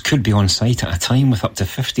 vehicles could be on site at a time, with up to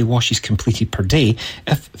 50 washes completed per day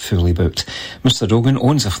if fully booked. Mr Dogan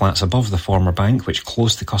owns the flats above the former bank, which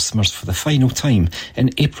closed to customers for the final time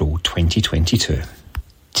in April 2022.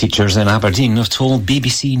 Teachers in Aberdeen have told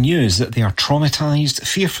BBC News that they are traumatised,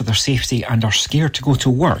 fear for their safety and are scared to go to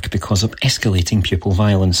work because of escalating pupil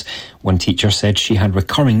violence. One teacher said she had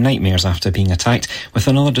recurring nightmares after being attacked, with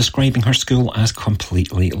another describing her school as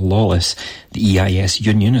completely lawless. The EIS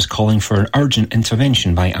union is calling for an urgent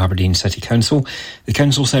intervention by Aberdeen City Council. The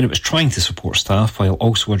council said it was trying to support staff while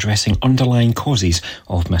also addressing underlying causes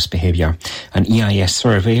of misbehaviour. An EIS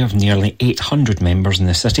survey of nearly 800 members in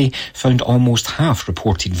the city found almost half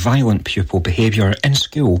reported violent pupil behaviour in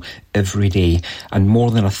school every day, and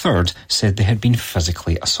more than a third said they had been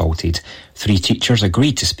physically assaulted. 3 teachers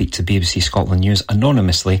agreed to speak to BBC Scotland News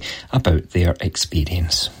anonymously about their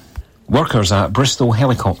experience. Workers at Bristol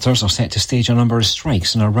Helicopters are set to stage a number of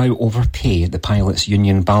strikes in a row over pay, the pilots'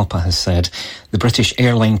 union BALPA has said. The British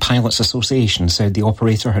Airline Pilots Association said the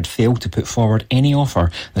operator had failed to put forward any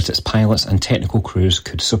offer that its pilots and technical crews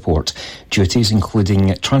could support. Duties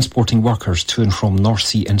including transporting workers to and from North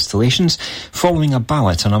Sea installations. Following a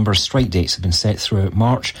ballot, a number of strike dates have been set throughout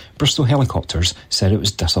March. Bristol Helicopters said it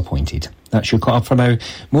was disappointed. That's your caught up for now.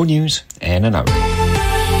 More news in an hour.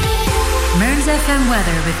 Mearns FM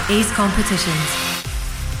weather with Ace Competitions.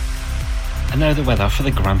 And now the weather for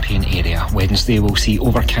the Grampian area. Wednesday will see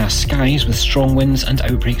overcast skies with strong winds and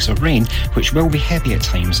outbreaks of rain, which will be heavy at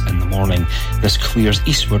times in the morning. This clears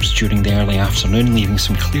eastwards during the early afternoon, leaving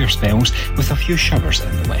some clear spells with a few showers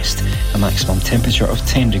in the west. A maximum temperature of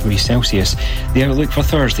 10 degrees Celsius. The outlook for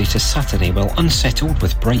Thursday to Saturday will unsettled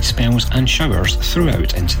with bright spells and showers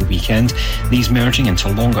throughout into the weekend. These merging into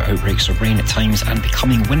longer outbreaks of rain at times and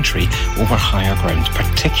becoming wintry over higher ground,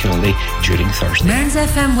 particularly during Thursday. Mearns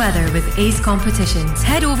FM weather with Ace Competitions.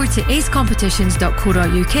 Head over to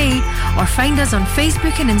acecompetitions.co.uk or find us on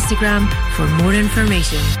Facebook and Instagram for more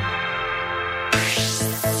information.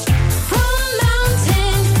 From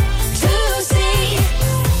mountain to sea,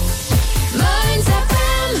 Mearns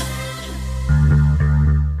FM.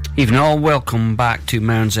 Evening all, welcome back to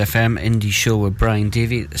Mearns FM Indie Show with Brian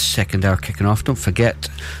Davey. The second hour kicking off. Don't forget,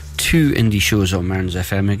 2 indie shows on Mearns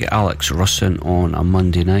FM. We get Alex Russin on a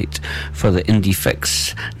Monday night for the Indie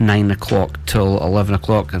Fix, 9 o'clock till 11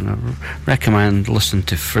 o'clock, and I recommend listening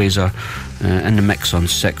to Fraser in the Mix on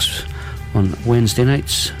 6 on Wednesday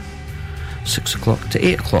nights, 6 o'clock to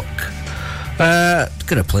 8 o'clock.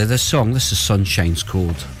 Gonna play this song. This is Sunshine's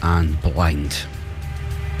Cold and Blind.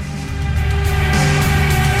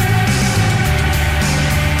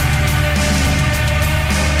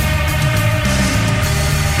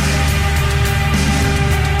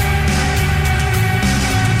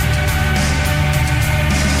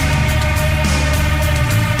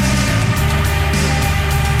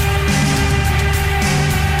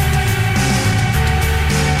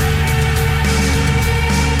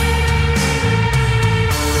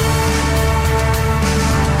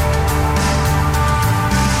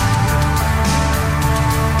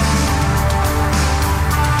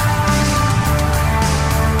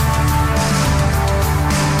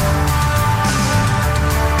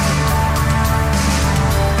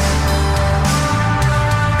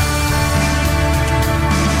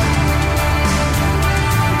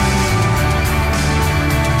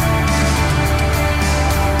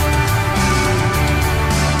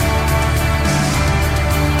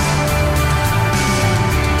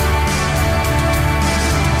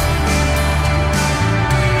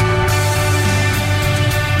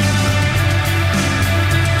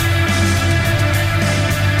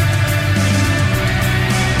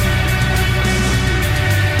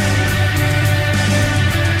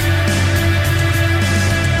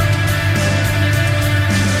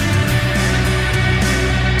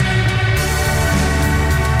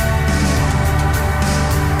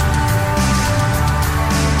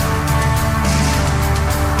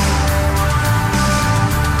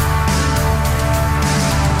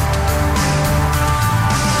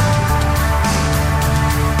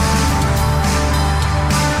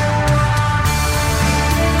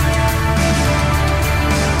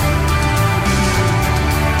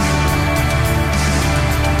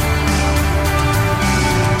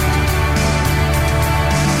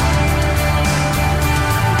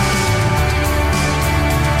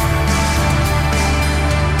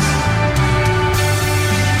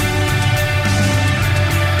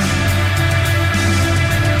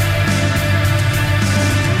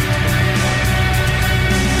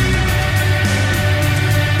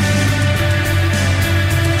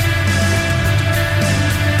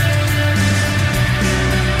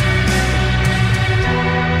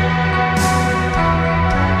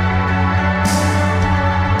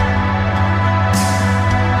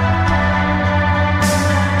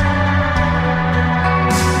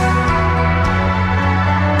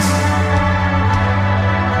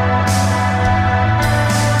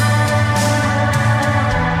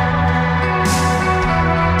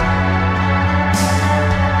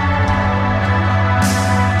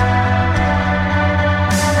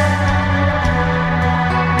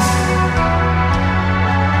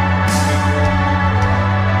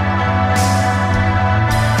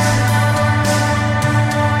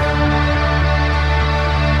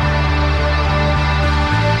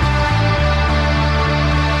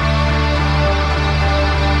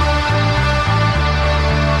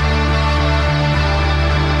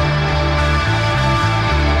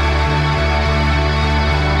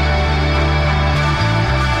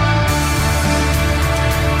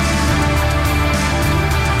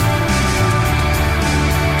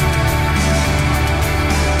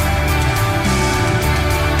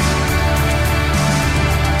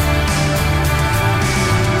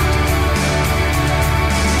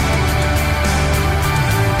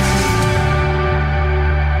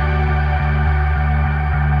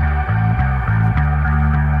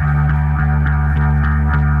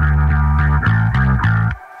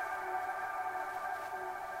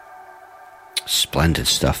 Splendid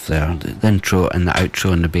stuff there. The intro and the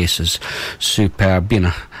outro and the bass is superb. Being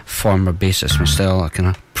a former bassist myself, I can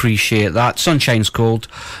appreciate that. Sunshine's Cold,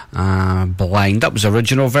 Blind. That was the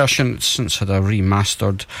original version. It's since had a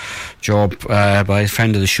remastered job by a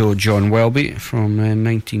friend of the show, John Welby, from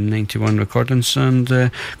 1991 recordings. And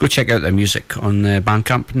go check out their music on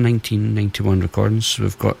Bandcamp, 1991 recordings.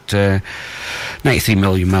 We've got 93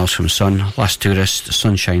 Million Miles from Sun, Last Tourist,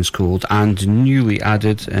 Sunshine's Cold, and newly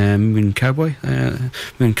added Moon Cowboy.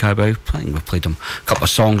 Moon Cowboy, I think we played them a couple of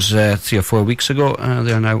songs 3 or 4 weeks ago.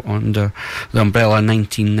 They're now under the umbrella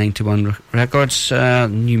 1991 Records.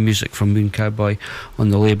 New music from Moon Cowboy on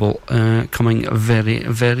the label coming very,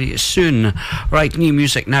 very soon. Right, new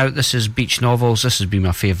music now. This is Beach Novels. This has been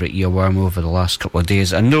my favourite earworm over the last couple of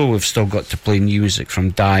days. I know we've still got to play new music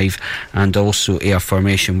from Dive and also Air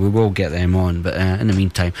Formation. We will get them on, but in the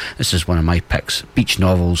meantime, this is one of my picks. Beach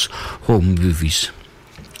Novels, Home Movies.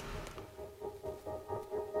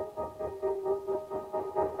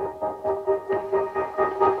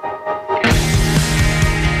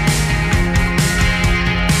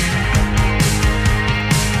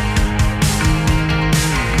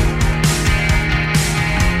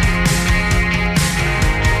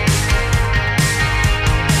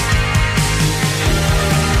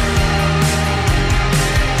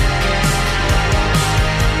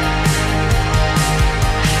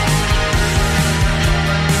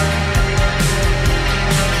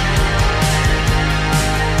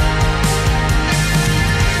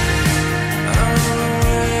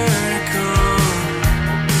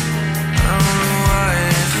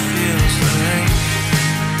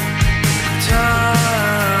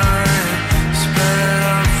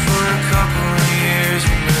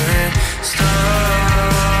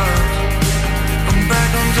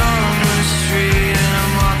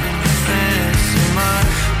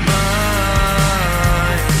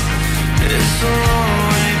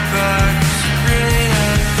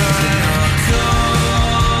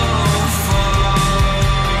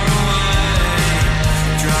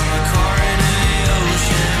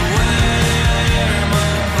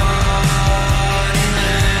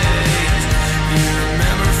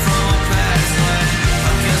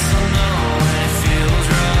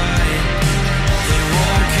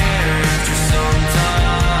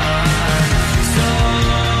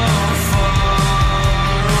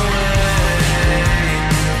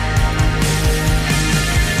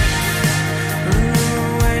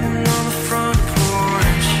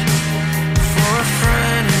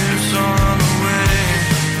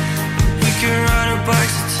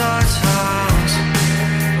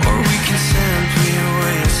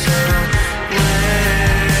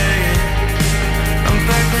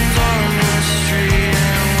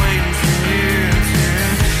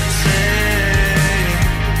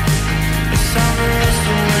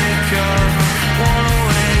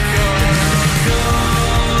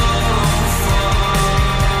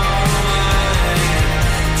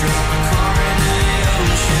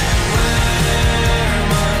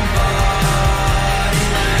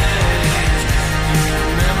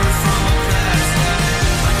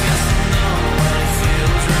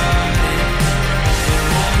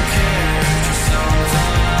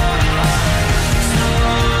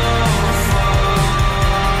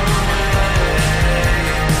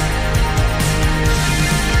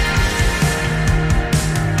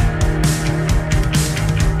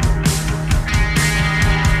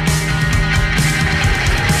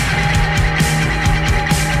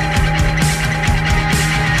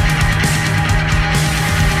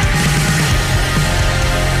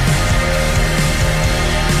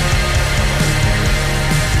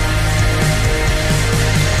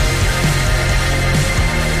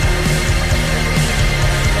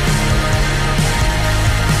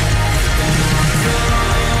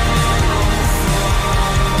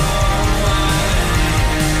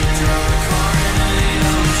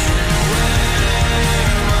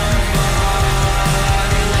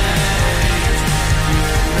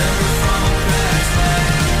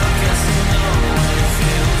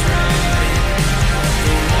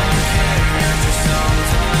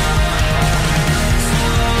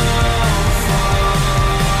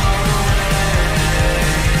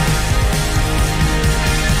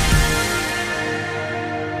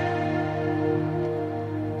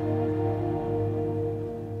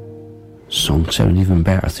 Sound even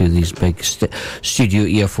better through these big studio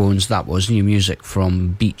earphones. That was new music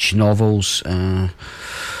from Beach Novels,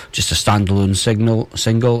 just a standalone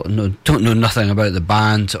single. No, don't know nothing about the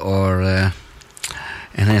band or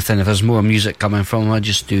And anything, if there's more music coming from them, I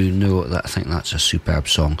just do know that I think that's a superb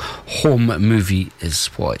song. Home Movie is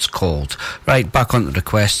what it's called. Right, back on the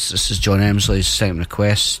requests. This is John Emsley's second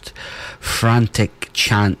request. Frantic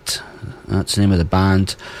Chant. That's the name of the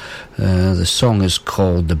band. The song is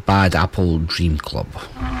called The Bad Apple Dream Club.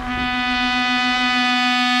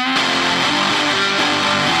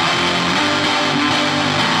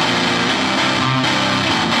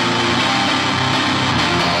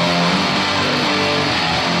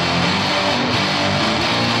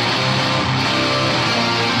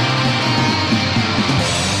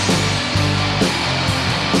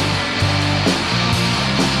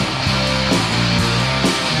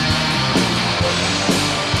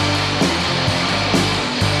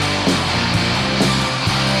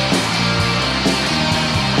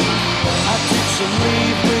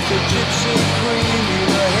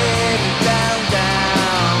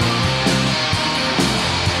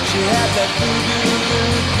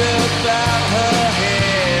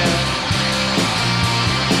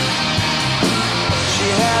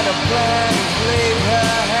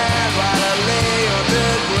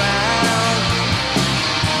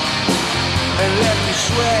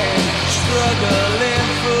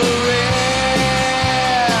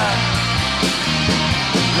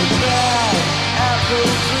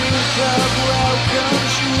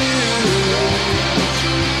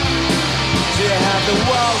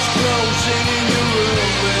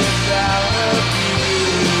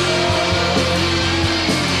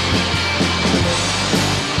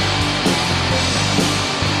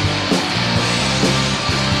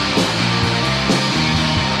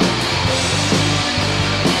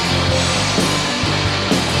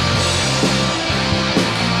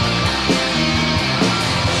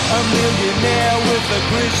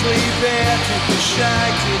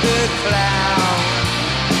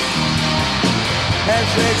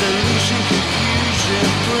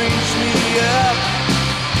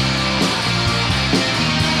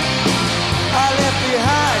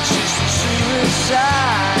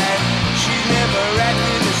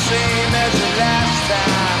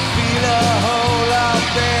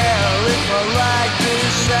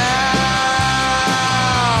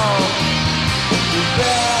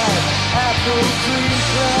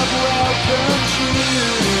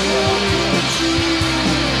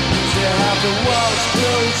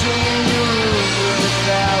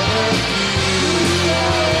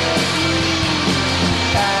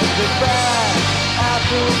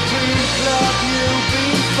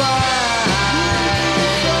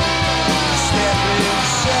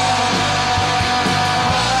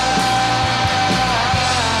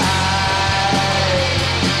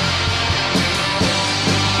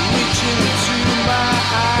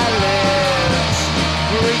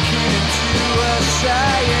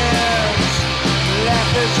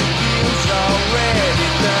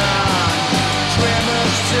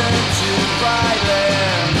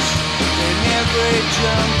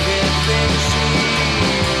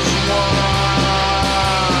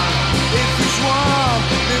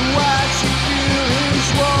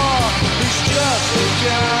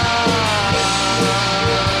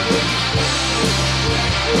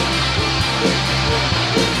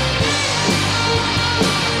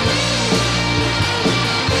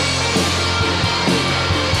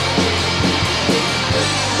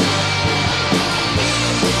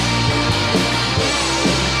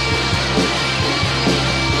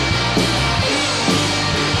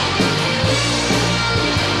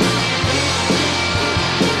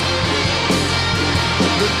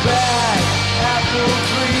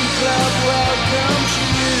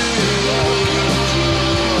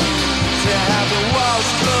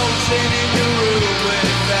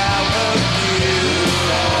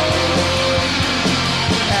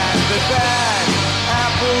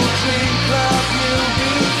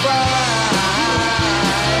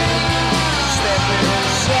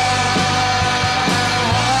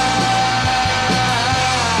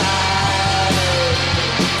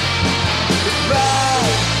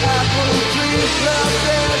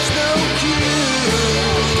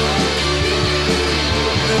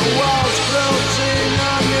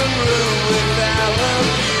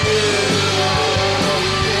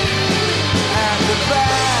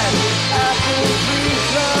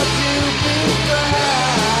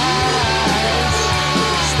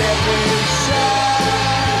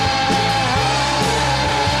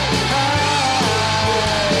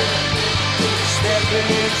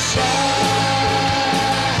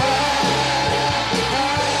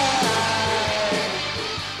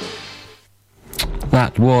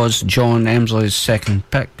 That was John Emsley's second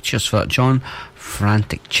pick. Cheers for that, John.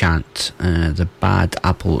 Frantic Chant. The Bad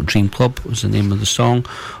Apple Dream Club was the name of the song.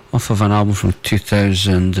 off of an album from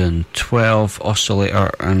 2012,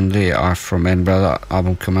 Oscillator, and they are from Edinburgh. That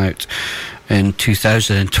album came out in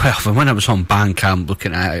 2012, and when I was on Bandcamp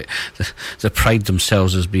looking at it, they pride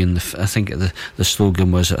themselves as being I think the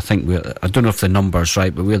slogan was, I don't know if the number's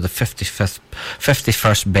right, but we're the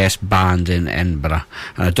 51st best band in Edinburgh,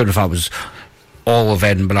 and I don't know if that was all of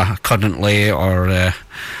Edinburgh currently or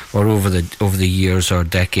over the years or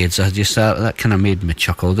decades. I just that kind of made me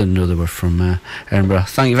chuckle. Didn't know they were from Edinburgh.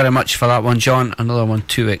 Thank you very much for that one, John. Another one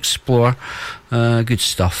to explore. Good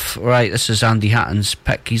stuff. Right, this is Andy Hatton's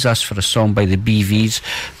pick. He's asked for a song by the BVs.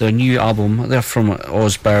 Their new album, they're from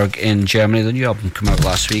Augsburg in Germany. The new album came out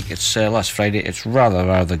last week. It's last Friday. It's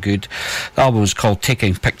rather good. The album is called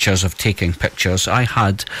Taking Pictures of Taking Pictures. I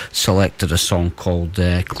had selected a song called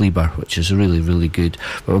Kleber, which is really good.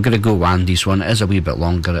 But we're going to go with Andy's one. It is a wee bit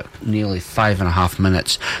longer, at nearly 5.5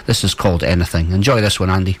 minutes. This is called Anything. Enjoy this one,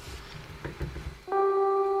 Andy.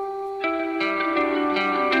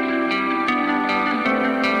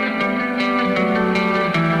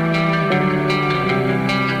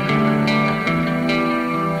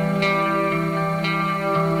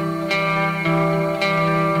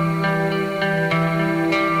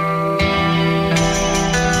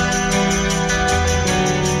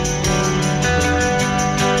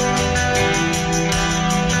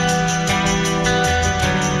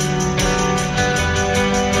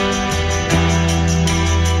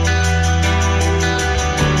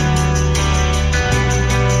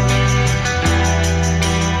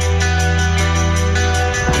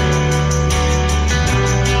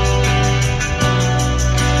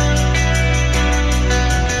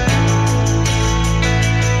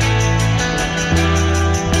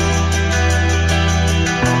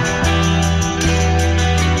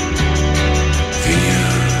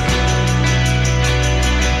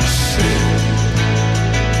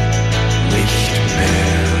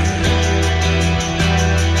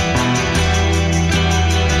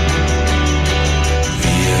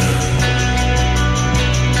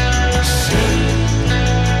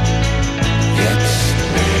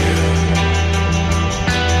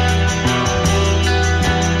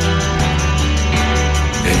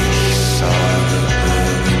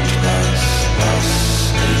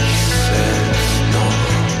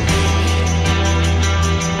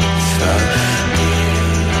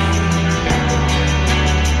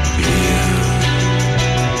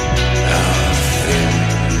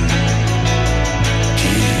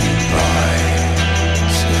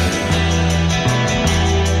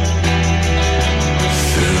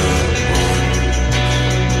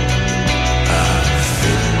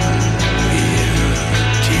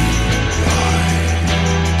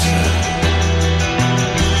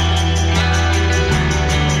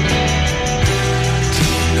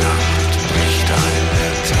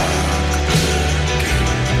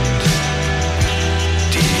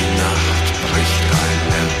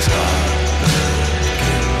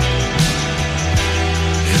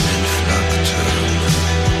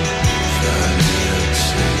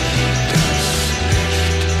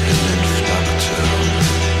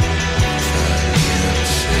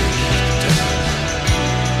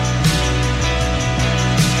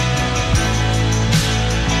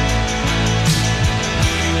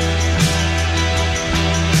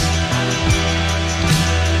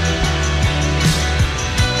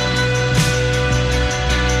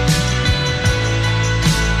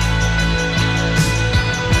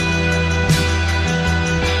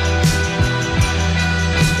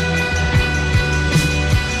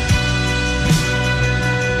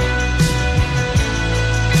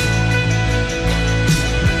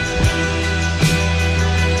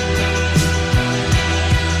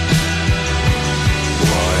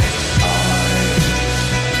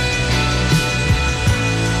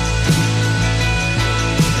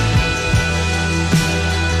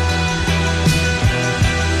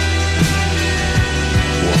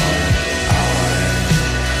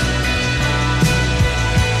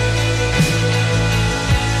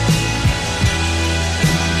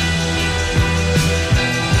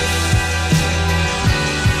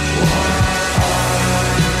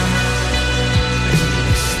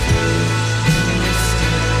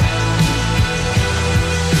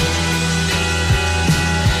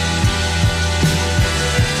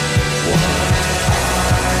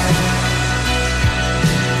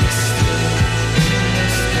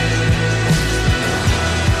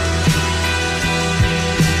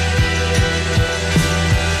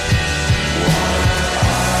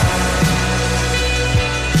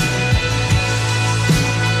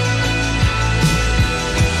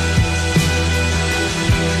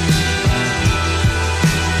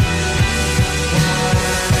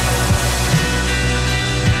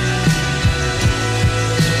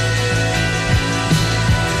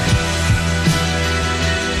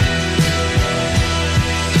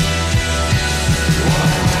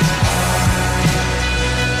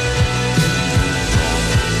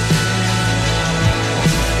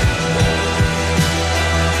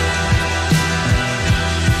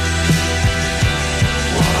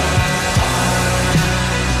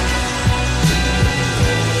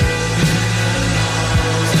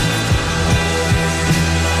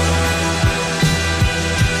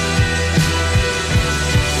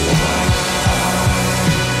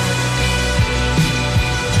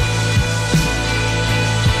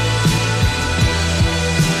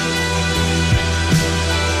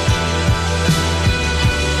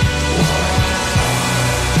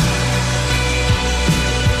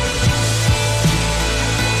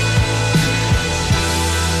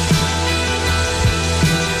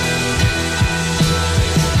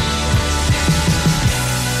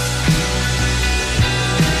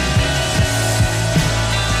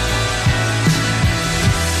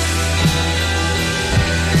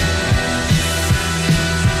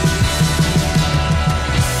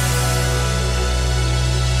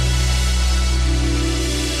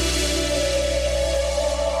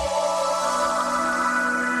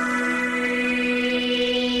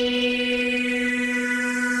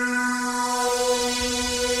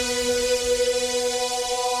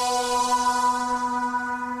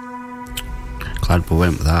 glad we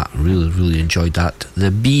went with that. Really enjoyed that. The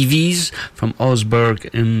BVs from Augsburg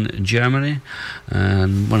in Germany,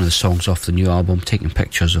 and one of the songs off the new album, Taking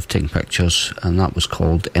Pictures, and that was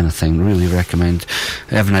called Anything. Really recommend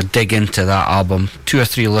having a dig into that album. 2 or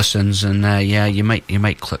 3 listens, and yeah, you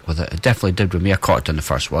might click with it. It definitely did with me. I caught it on the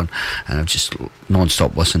first one, and I've just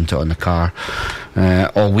non-stop listened to it in the car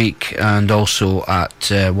all week, and also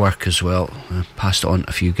at work as well. I passed it on to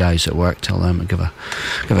a few guys at work, tell them to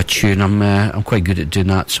give a tune. I'm quite good at doing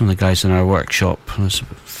that. Some of the guys in our workshop, there's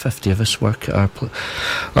about 50 of us work at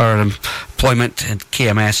our employment at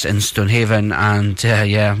KMS in Stonehaven, and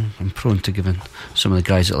yeah, I'm prone to giving some of the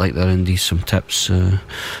guys that like their indies some tips,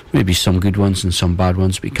 maybe some good ones and some bad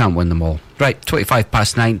ones, but you can't win them all. Right,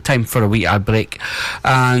 9:25, time for a wee ad break,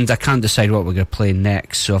 and I can't decide what we're going to play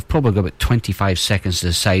next, so I've probably got about 25 seconds to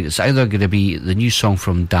decide. It's either going to be the new song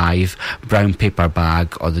from Dive, Brown Paper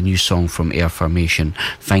Bag, or the new song from Air Formation,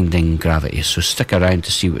 Finding Gravity. So stick around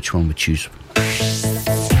to see which one we choose.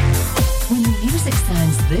 When the music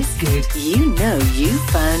sounds this good, you know you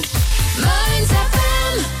found Mearns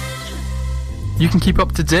FM. You can keep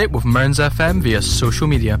up to date with Mearns FM via social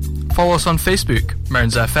media. Follow us on Facebook,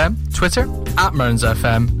 Mearns FM, Twitter, @Mearns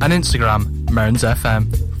FM, and Instagram, Mearns FM.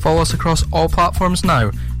 Follow us across all platforms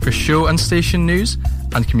now for show and station news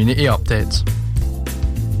and community updates.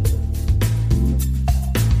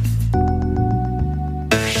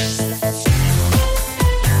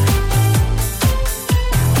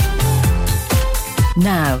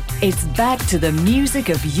 Now, it's back to the music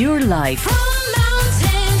of your life. From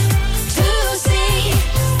mountain to sea,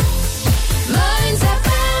 Mearns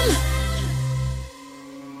FM.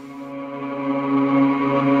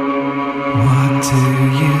 What do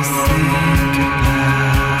you think about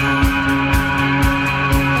when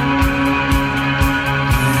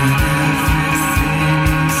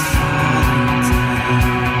everything's falling down?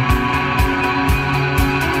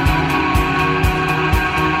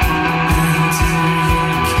 And do you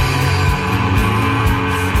care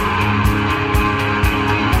enough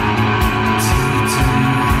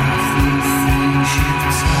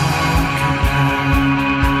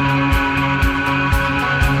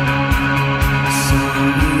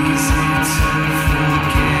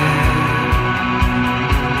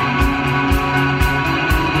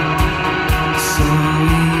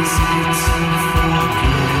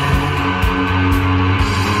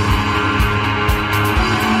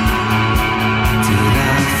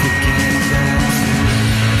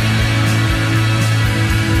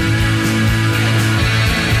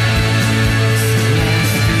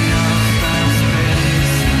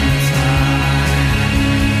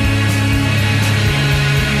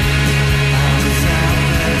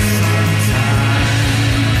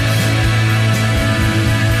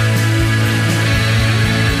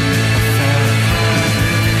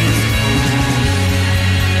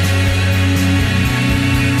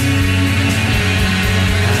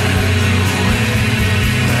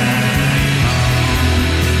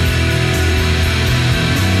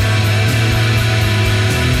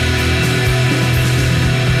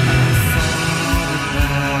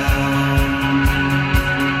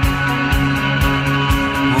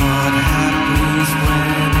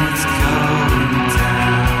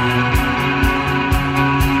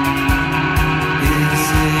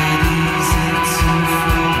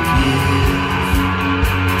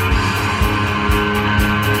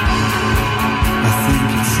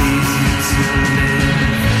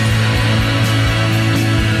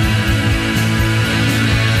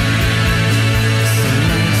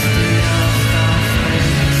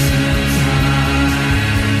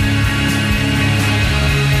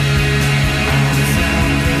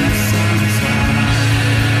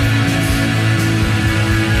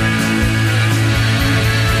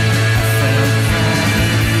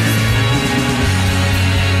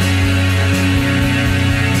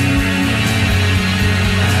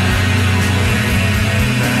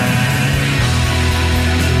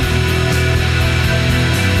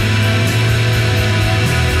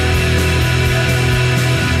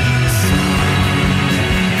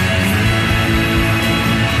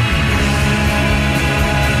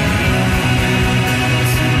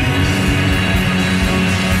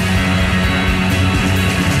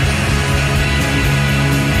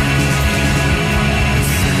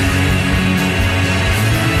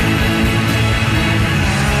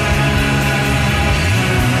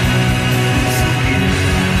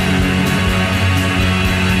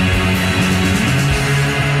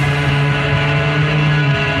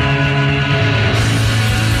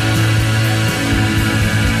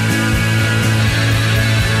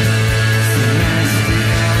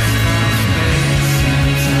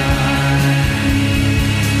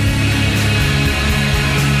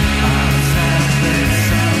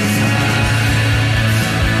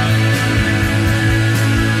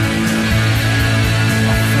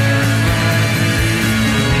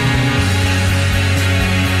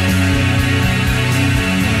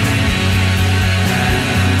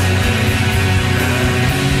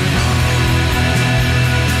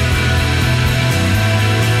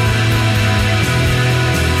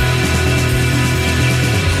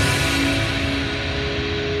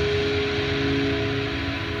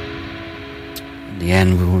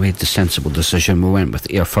the sensible decision. We went with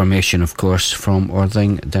Air Formation, of course, from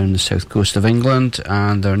Orthing down the south coast of England,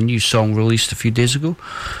 and their new song released a few days ago.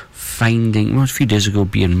 A few days ago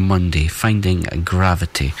being Monday, Finding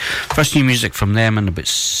Gravity. First new music from them in about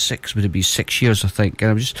 6 years, I think. And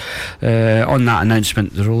I was just on that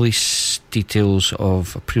announcement, the release details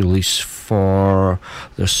of a pre-release for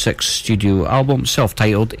their 6th studio album,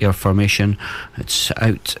 self-titled Air Formation. It's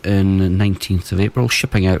out in the 19th of April,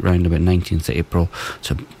 shipping out around about 19th of April. It's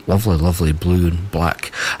a lovely, lovely blue and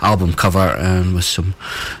black album cover, and with some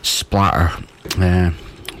splatter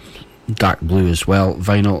dark blue as well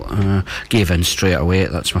vinyl. Gave in straight away.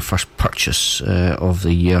 That's my first purchase of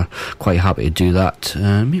the year. Quite happy to do that.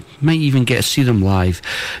 Might even get to see them live.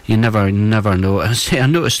 You never know. I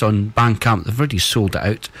noticed on Bandcamp they've already sold it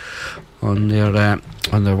out on their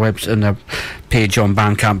website, on their page on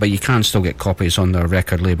Bandcamp, but you can still get copies on their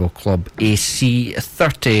record label Club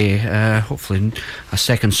AC30. Hopefully a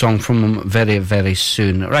second song from them very, very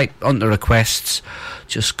soon. Right, on to requests.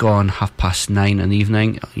 Just gone 9:30 in the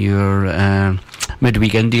evening. Your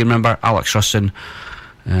midweek indie, remember, Alex Russin,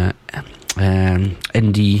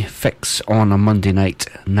 indie fix on a Monday night,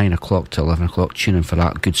 9 o'clock to 11 o'clock. Tune in for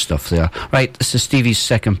that. Good stuff there. Right, this is Stevie's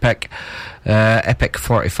second pick. Epic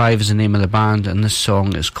 45 is the name of the band, and this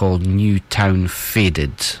song is called Newtown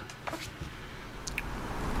Faded.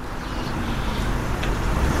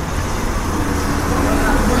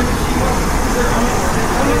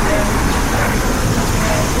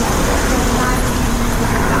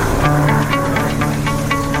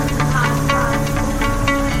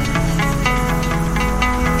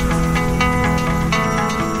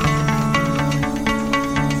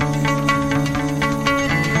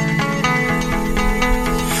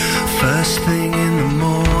 First thing in the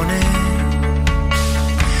morning,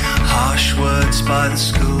 harsh words by the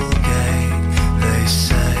school gate. They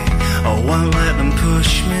say, I won't let them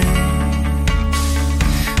push me.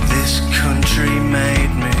 This country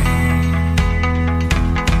made me.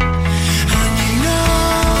 And you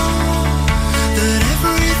know that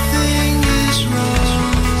everything is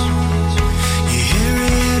wrong. You hear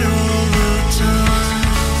it all the time.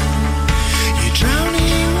 You're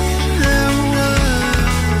drowning in their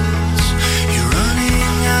words. You're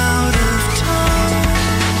running out of time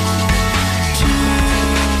to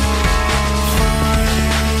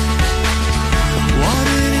find what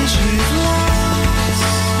it is you've lost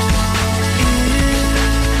in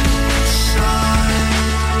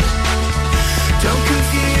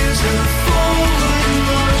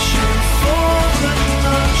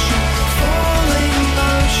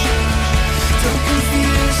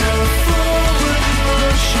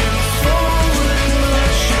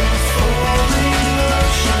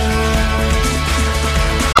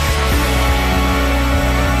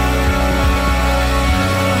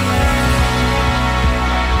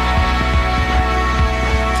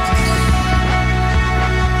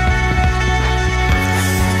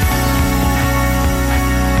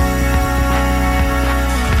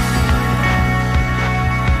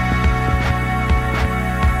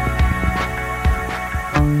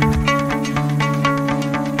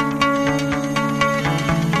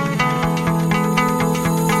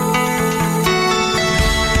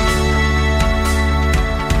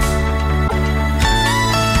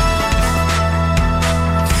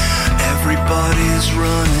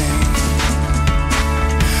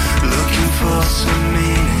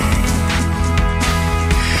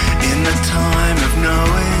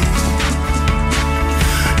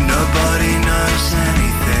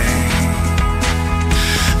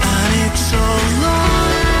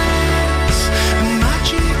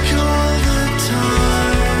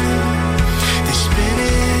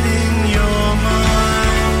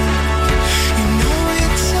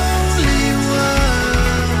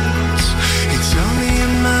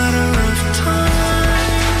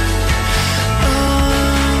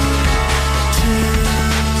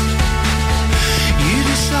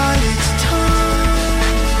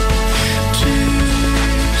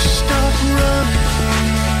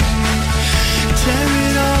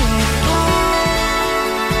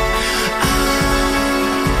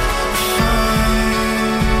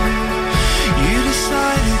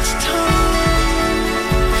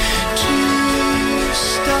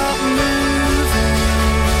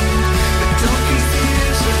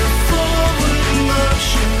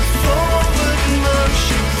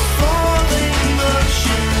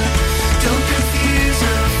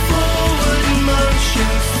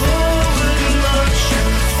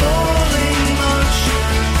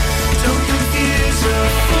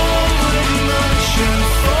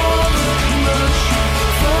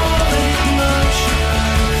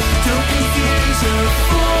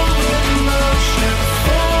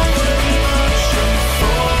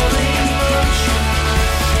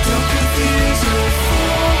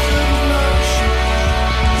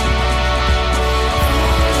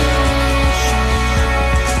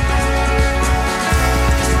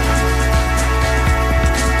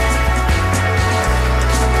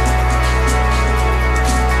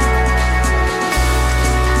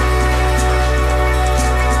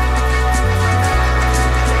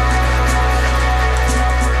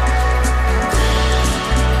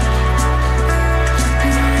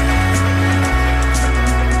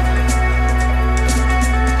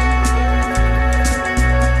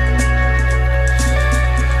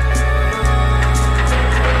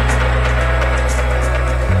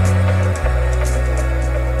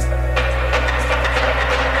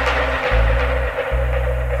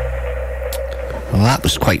Well, that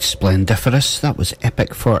was quite splendiferous. That was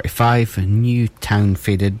Epic 45, New Town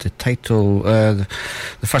Faded. The title, the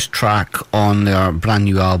first track on their brand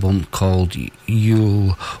new album called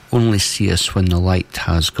You'll Only See Us When the Light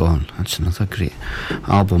Has Gone. That's another great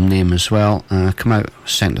album name as well. Come out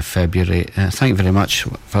 2nd of February. Thank you very much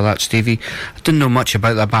for that, Stevie. I didn't know much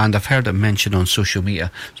about that band. I've heard it mentioned on social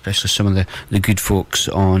media, especially some of the good folks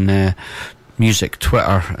on music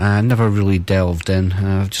Twitter. I never really delved in.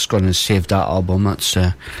 I've just gone and saved that album. That's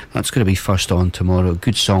going to be first on tomorrow.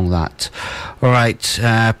 Good song, that. Alright,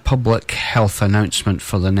 public health announcement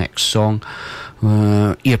for the next song.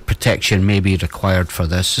 Ear protection may be required for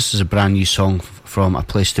this. This is a brand new song from A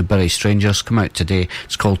Place to Bury Strangers. Come out today.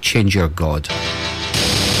 It's called Change Your God.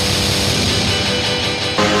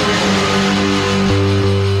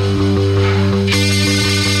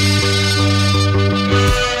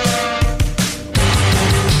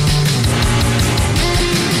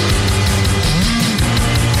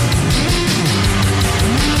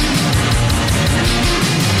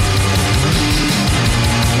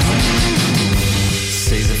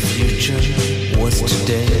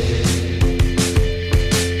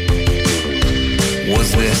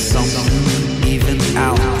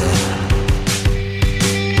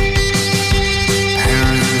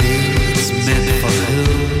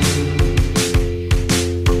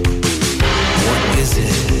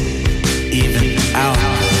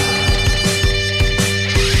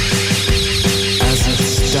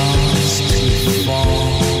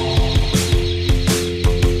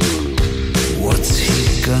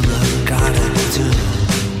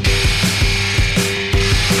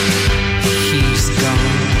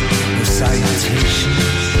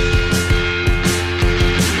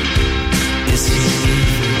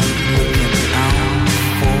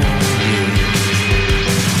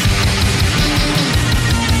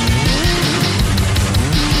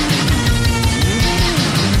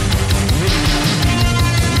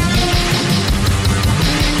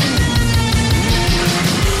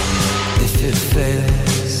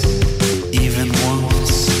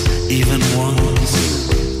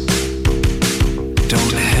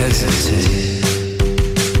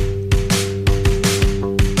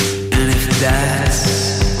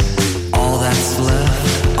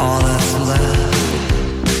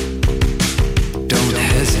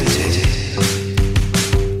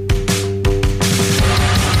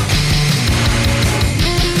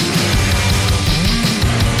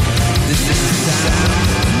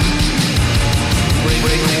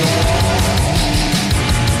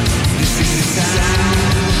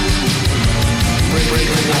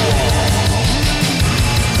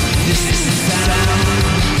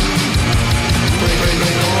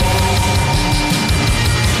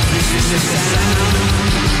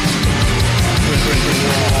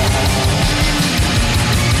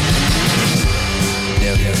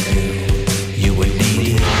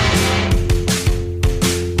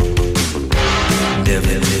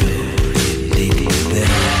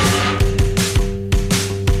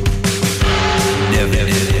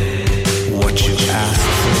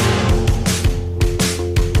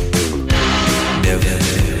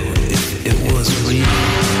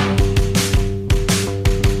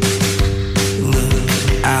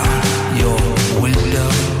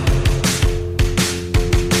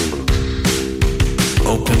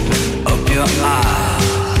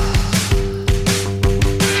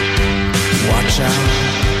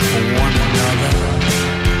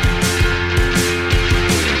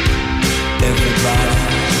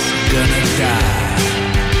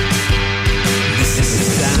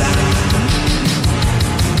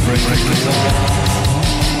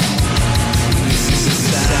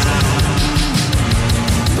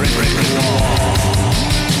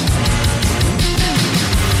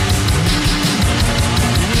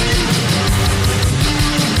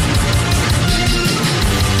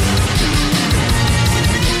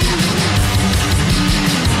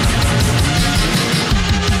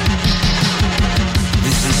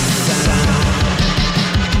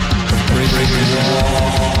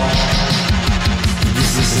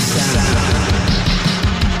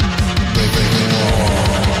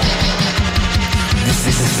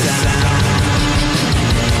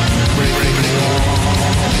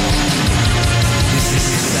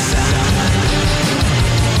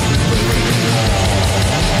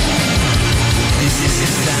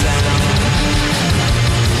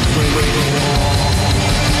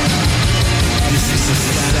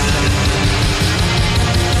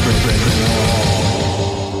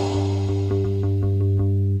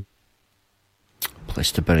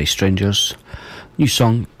 Place to Bury Strangers. New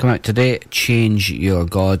song coming out today, Change Your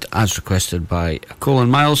God, as requested by Colin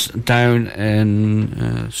Miles down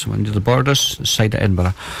in somewhere near the borders, the side of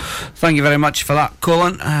Edinburgh. Thank you very much for that,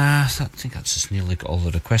 Colin. I think that's just nearly got all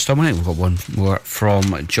the requests. I think we've got one more from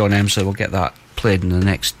John Emsley. We'll get that played in the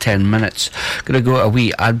next 10 minutes. Gonna go a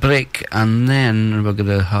wee ad break, and then we're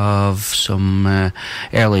gonna have some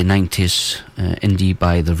early 90s indie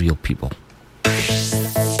by The Real People.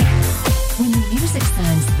 When the music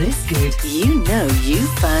sounds this good, you know you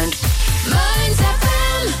found Mearns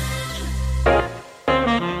FM.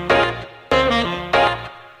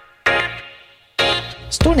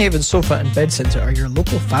 Stonehaven Sofa and Bed Centre are your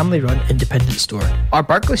local family-run independent store. Our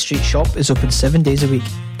Barclay Street shop is open 7 days a week,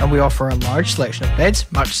 and we offer a large selection of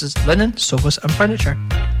beds, mattresses, linen, sofas and furniture.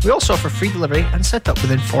 We also offer free delivery and set up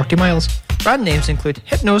within 40 miles. Brand names include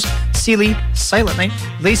Hypnose, Sealy, Silent Night,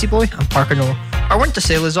 Lazy Boy and Parker Knoll. Our winter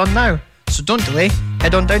sale is on now, so don't delay.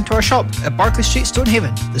 Head on down to our shop at Barclay Street,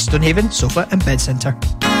 Stonehaven, the Stonehaven Sofa and Bed Centre.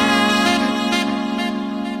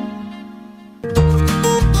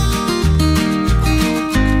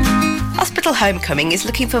 Hospital Homecoming is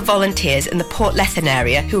looking for volunteers in the Portlethen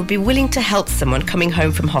area who would be willing to help someone coming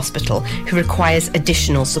home from hospital who requires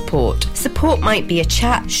additional support. Support might be a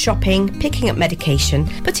chat, shopping, picking up medication,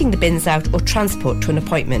 putting the bins out or transport to an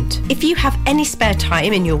appointment. If you have any spare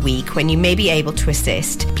time in your week when you may be able to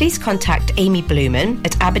assist, please contact Amy Blumen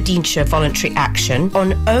at Aberdeenshire Voluntary Action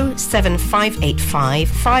on 07585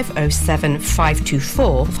 507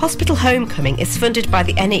 524. Hospital Homecoming is funded by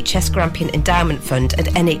the NHS Grampian Endowment Fund and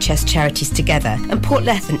NHS Charities Together, and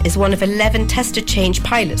Portlethen is one of 11 test to change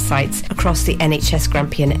pilot sites across the NHS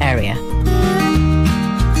Grampian area.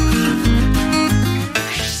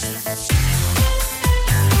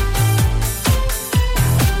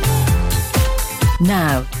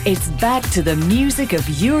 Now, it's back to the music of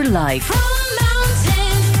your life. From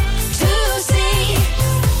mountain to sea,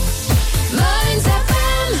 Mearns FM.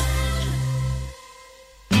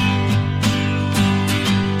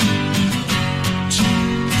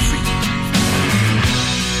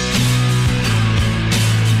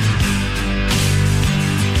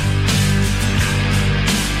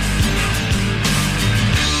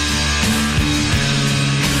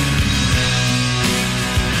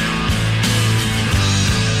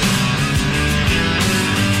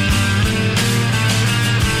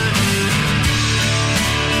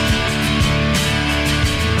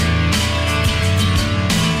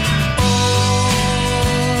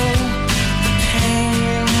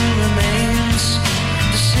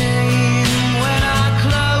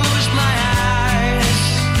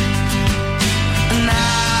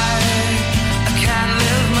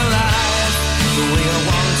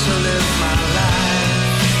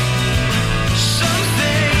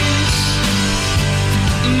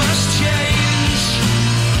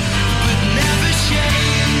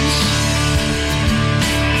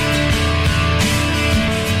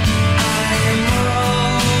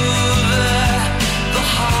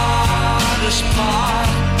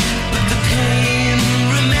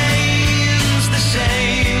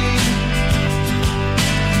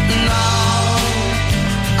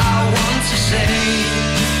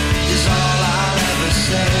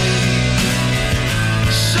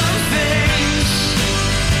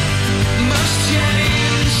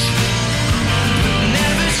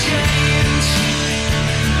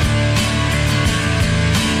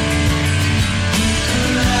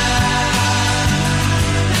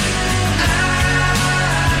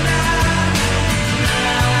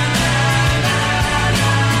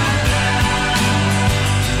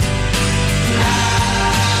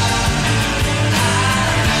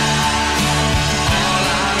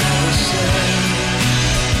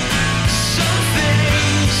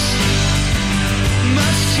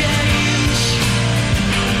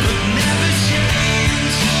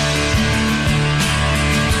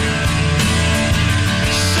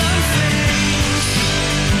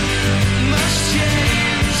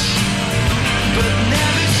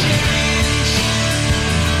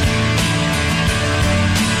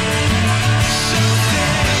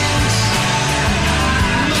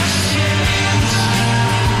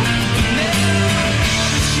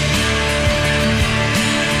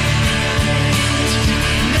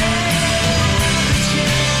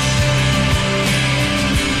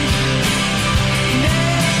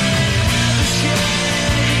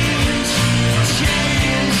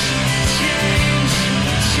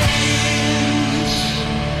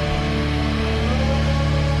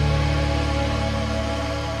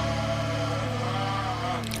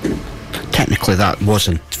 luckily that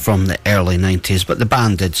wasn't from the early 90s, but the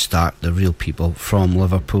band did start, the real people from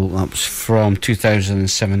Liverpool. That was from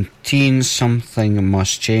 2017, Something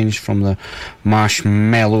Must Change, from the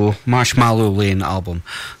Marshmallow Lane album.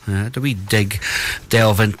 The wee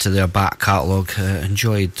delve into their back catalogue.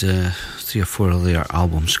 Enjoyed 3 or 4 of their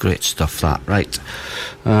albums. Great stuff, that. Right.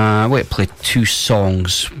 I'm going to play 2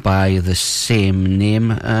 songs by the same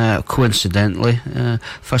name, coincidentally.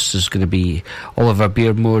 First is going to be Oliver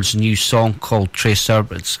Beardmore's new song called Tracer,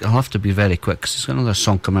 but I'll have to be very quick because there's another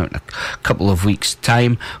song coming out in a couple of weeks'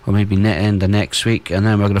 time, or maybe end of next week, and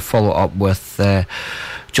then we're going to follow up with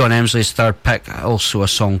John Emsley's third pick, also a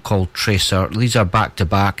song called Tracer. These are back to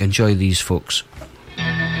back. Enjoy these, folks.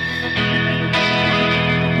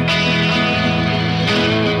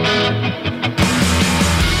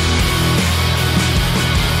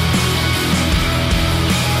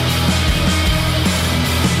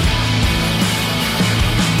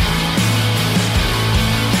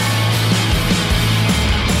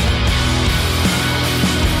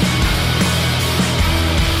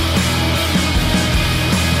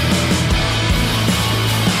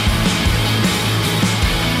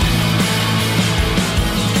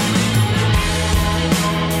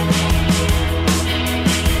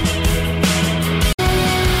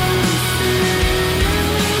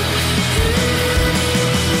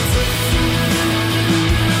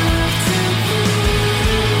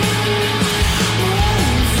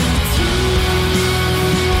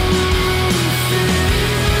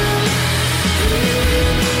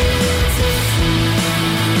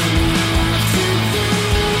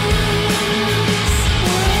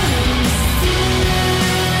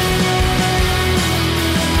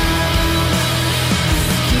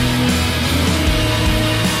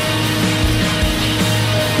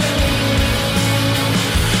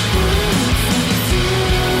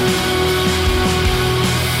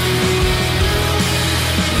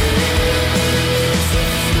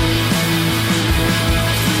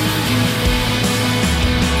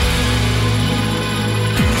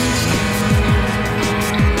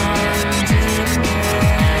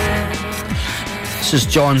 This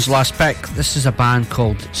is John's last pick. This is a band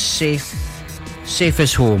called Safe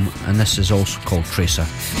is Home, and this is also called Tracer.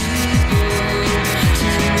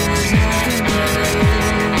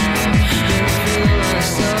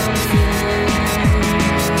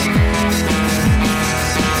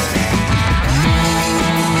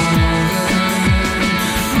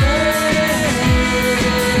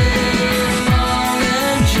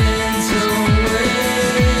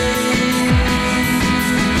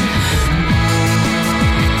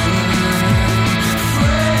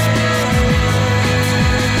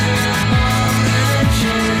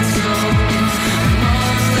 So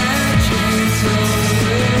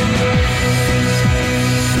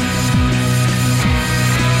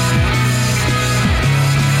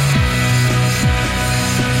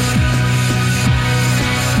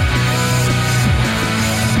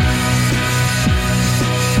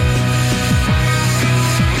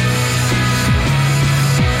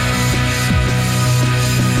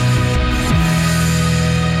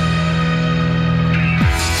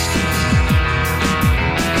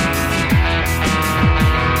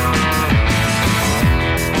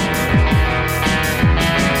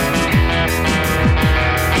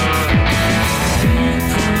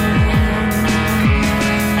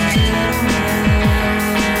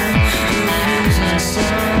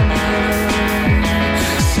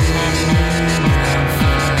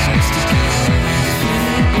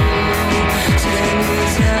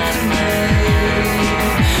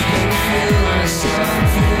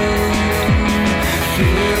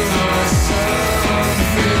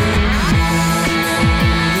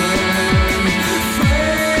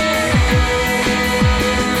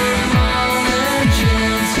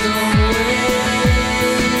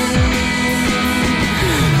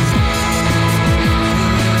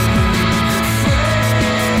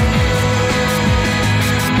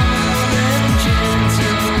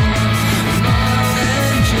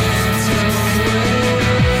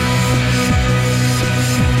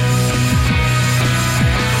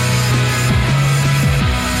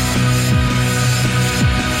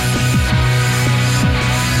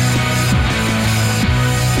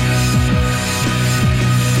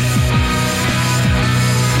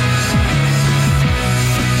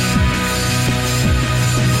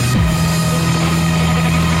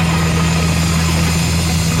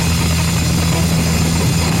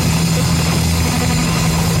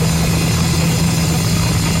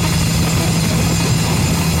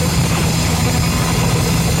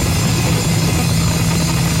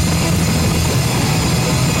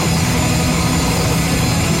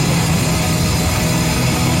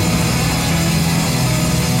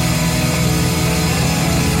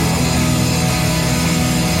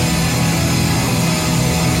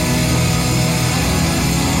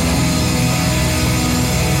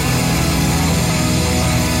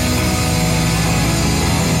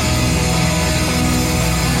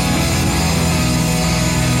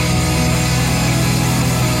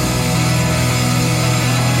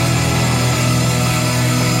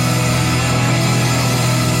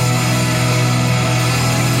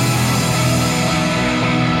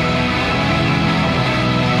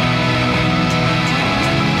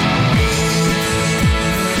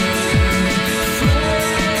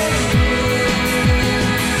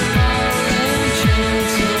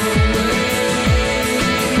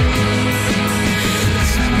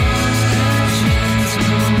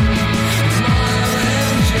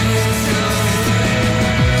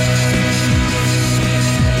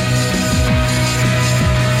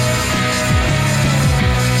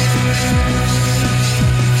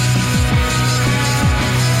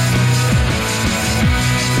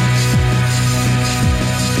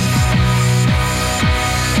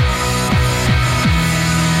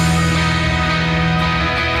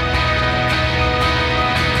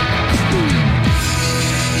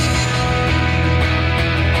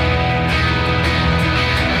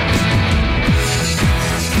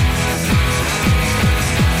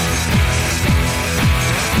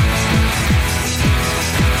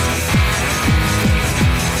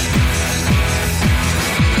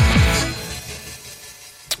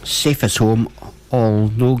Safe as Home, all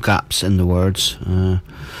no gaps in the words. And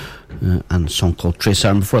a song called Tracer,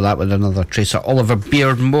 and before that with another Tracer, Oliver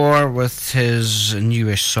Beardmore with his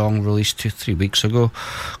newish song released 2-3 weeks ago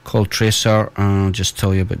called Tracer. I'll just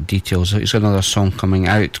tell you about details. He's got another song coming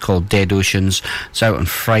out called Dead Oceans. It's out on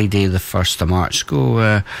Friday the 1st of March. Go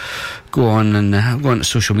on and go on to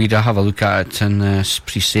social media, have a look at it, and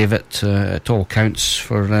pre-save it. It all counts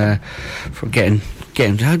for getting.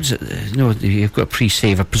 How does it? You've got a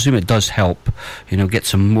pre-save. I presume it does help. Get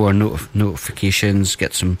some more notifications,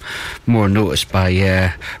 get some more notice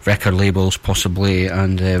by record labels, possibly,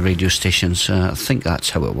 and radio stations. I think that's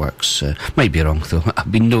how it works. Might be wrong though.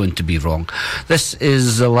 I've been known to be wrong. This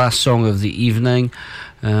is the last song of the evening.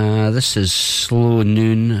 This is Slow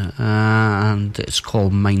Noon, and it's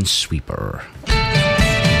called Minesweeper.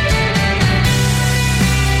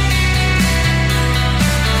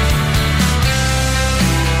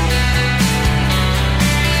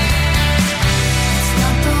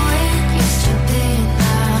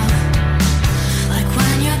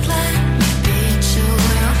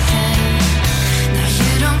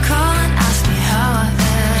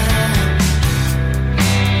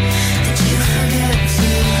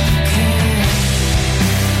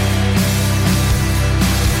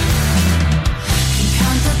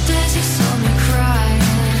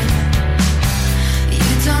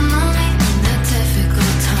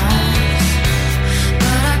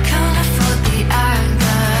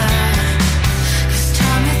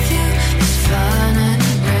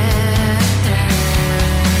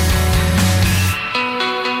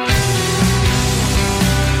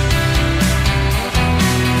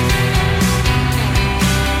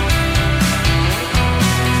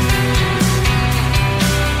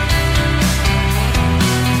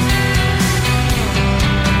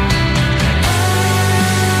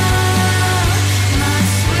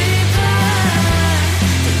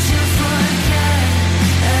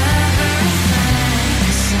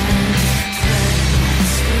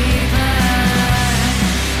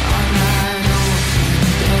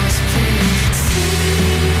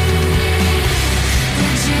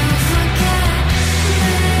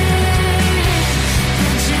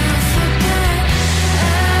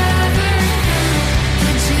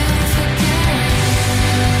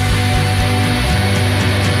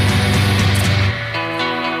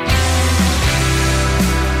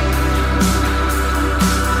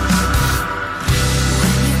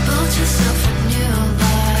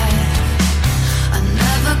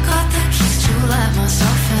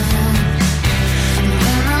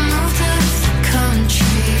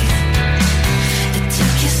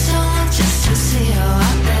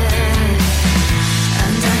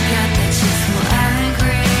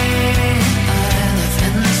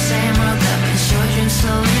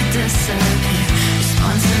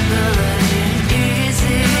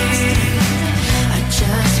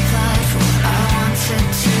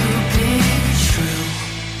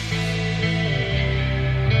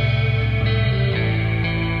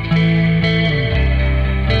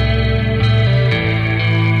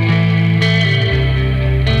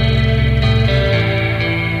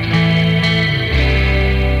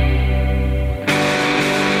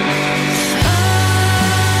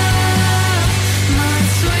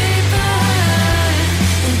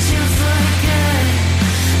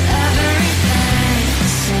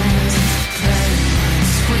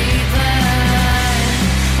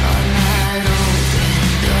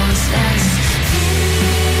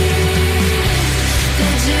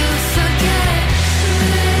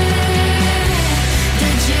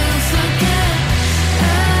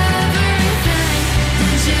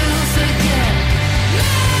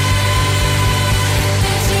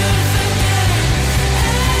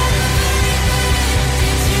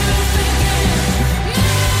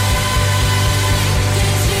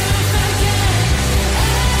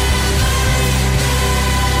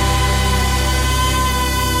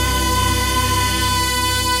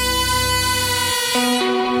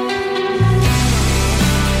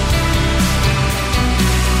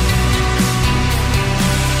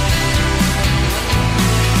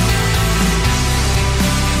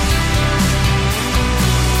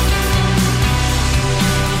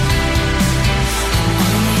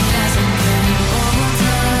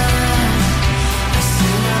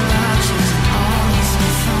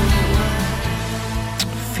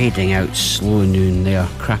 Fading Out, Slow Noon there,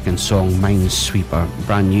 cracking song, Minesweeper,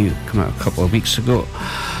 brand new, come out a couple of weeks ago.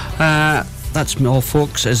 that's me all,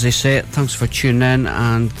 folks. As they say, thanks for tuning in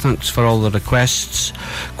and thanks for all the requests.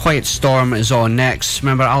 Quiet Storm is on next.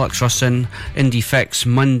 Remember, Alex Russin, Indie Fix,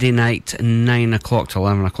 Monday night, 9 o'clock to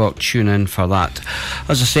 11 o'clock. Tune in for that.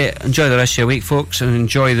 As I say, enjoy the rest of your week, folks, and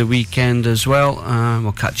enjoy the weekend as well.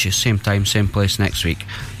 We'll catch you same time, same place next week.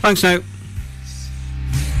 Thanks now.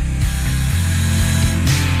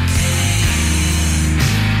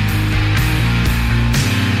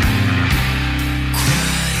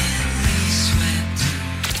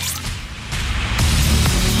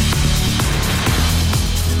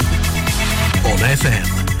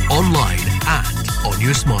 FM, online and on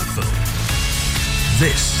your smartphone.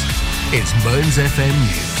 This is Mearns FM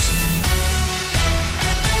News.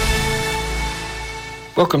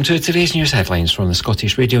 Welcome to today's news headlines from the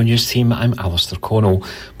Scottish Radio News team. I'm Alistair Connell.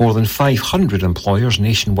 More than 500 employers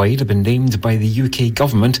nationwide have been named by the UK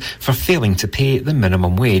government for failing to pay the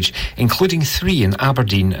minimum wage, including 3 in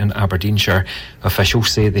Aberdeen and Aberdeenshire.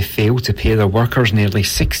 Officials say they failed to pay their workers nearly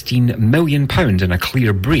 £16 million in a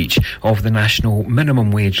clear breach of the national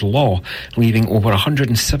minimum wage law, leaving over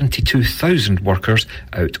 172,000 workers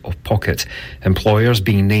out of pocket. Employers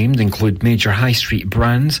being named include major high street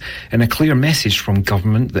brands. In a clear message from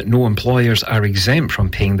government that no employers are exempt from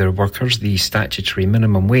paying their workers the statutory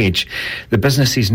minimum wage, the businesses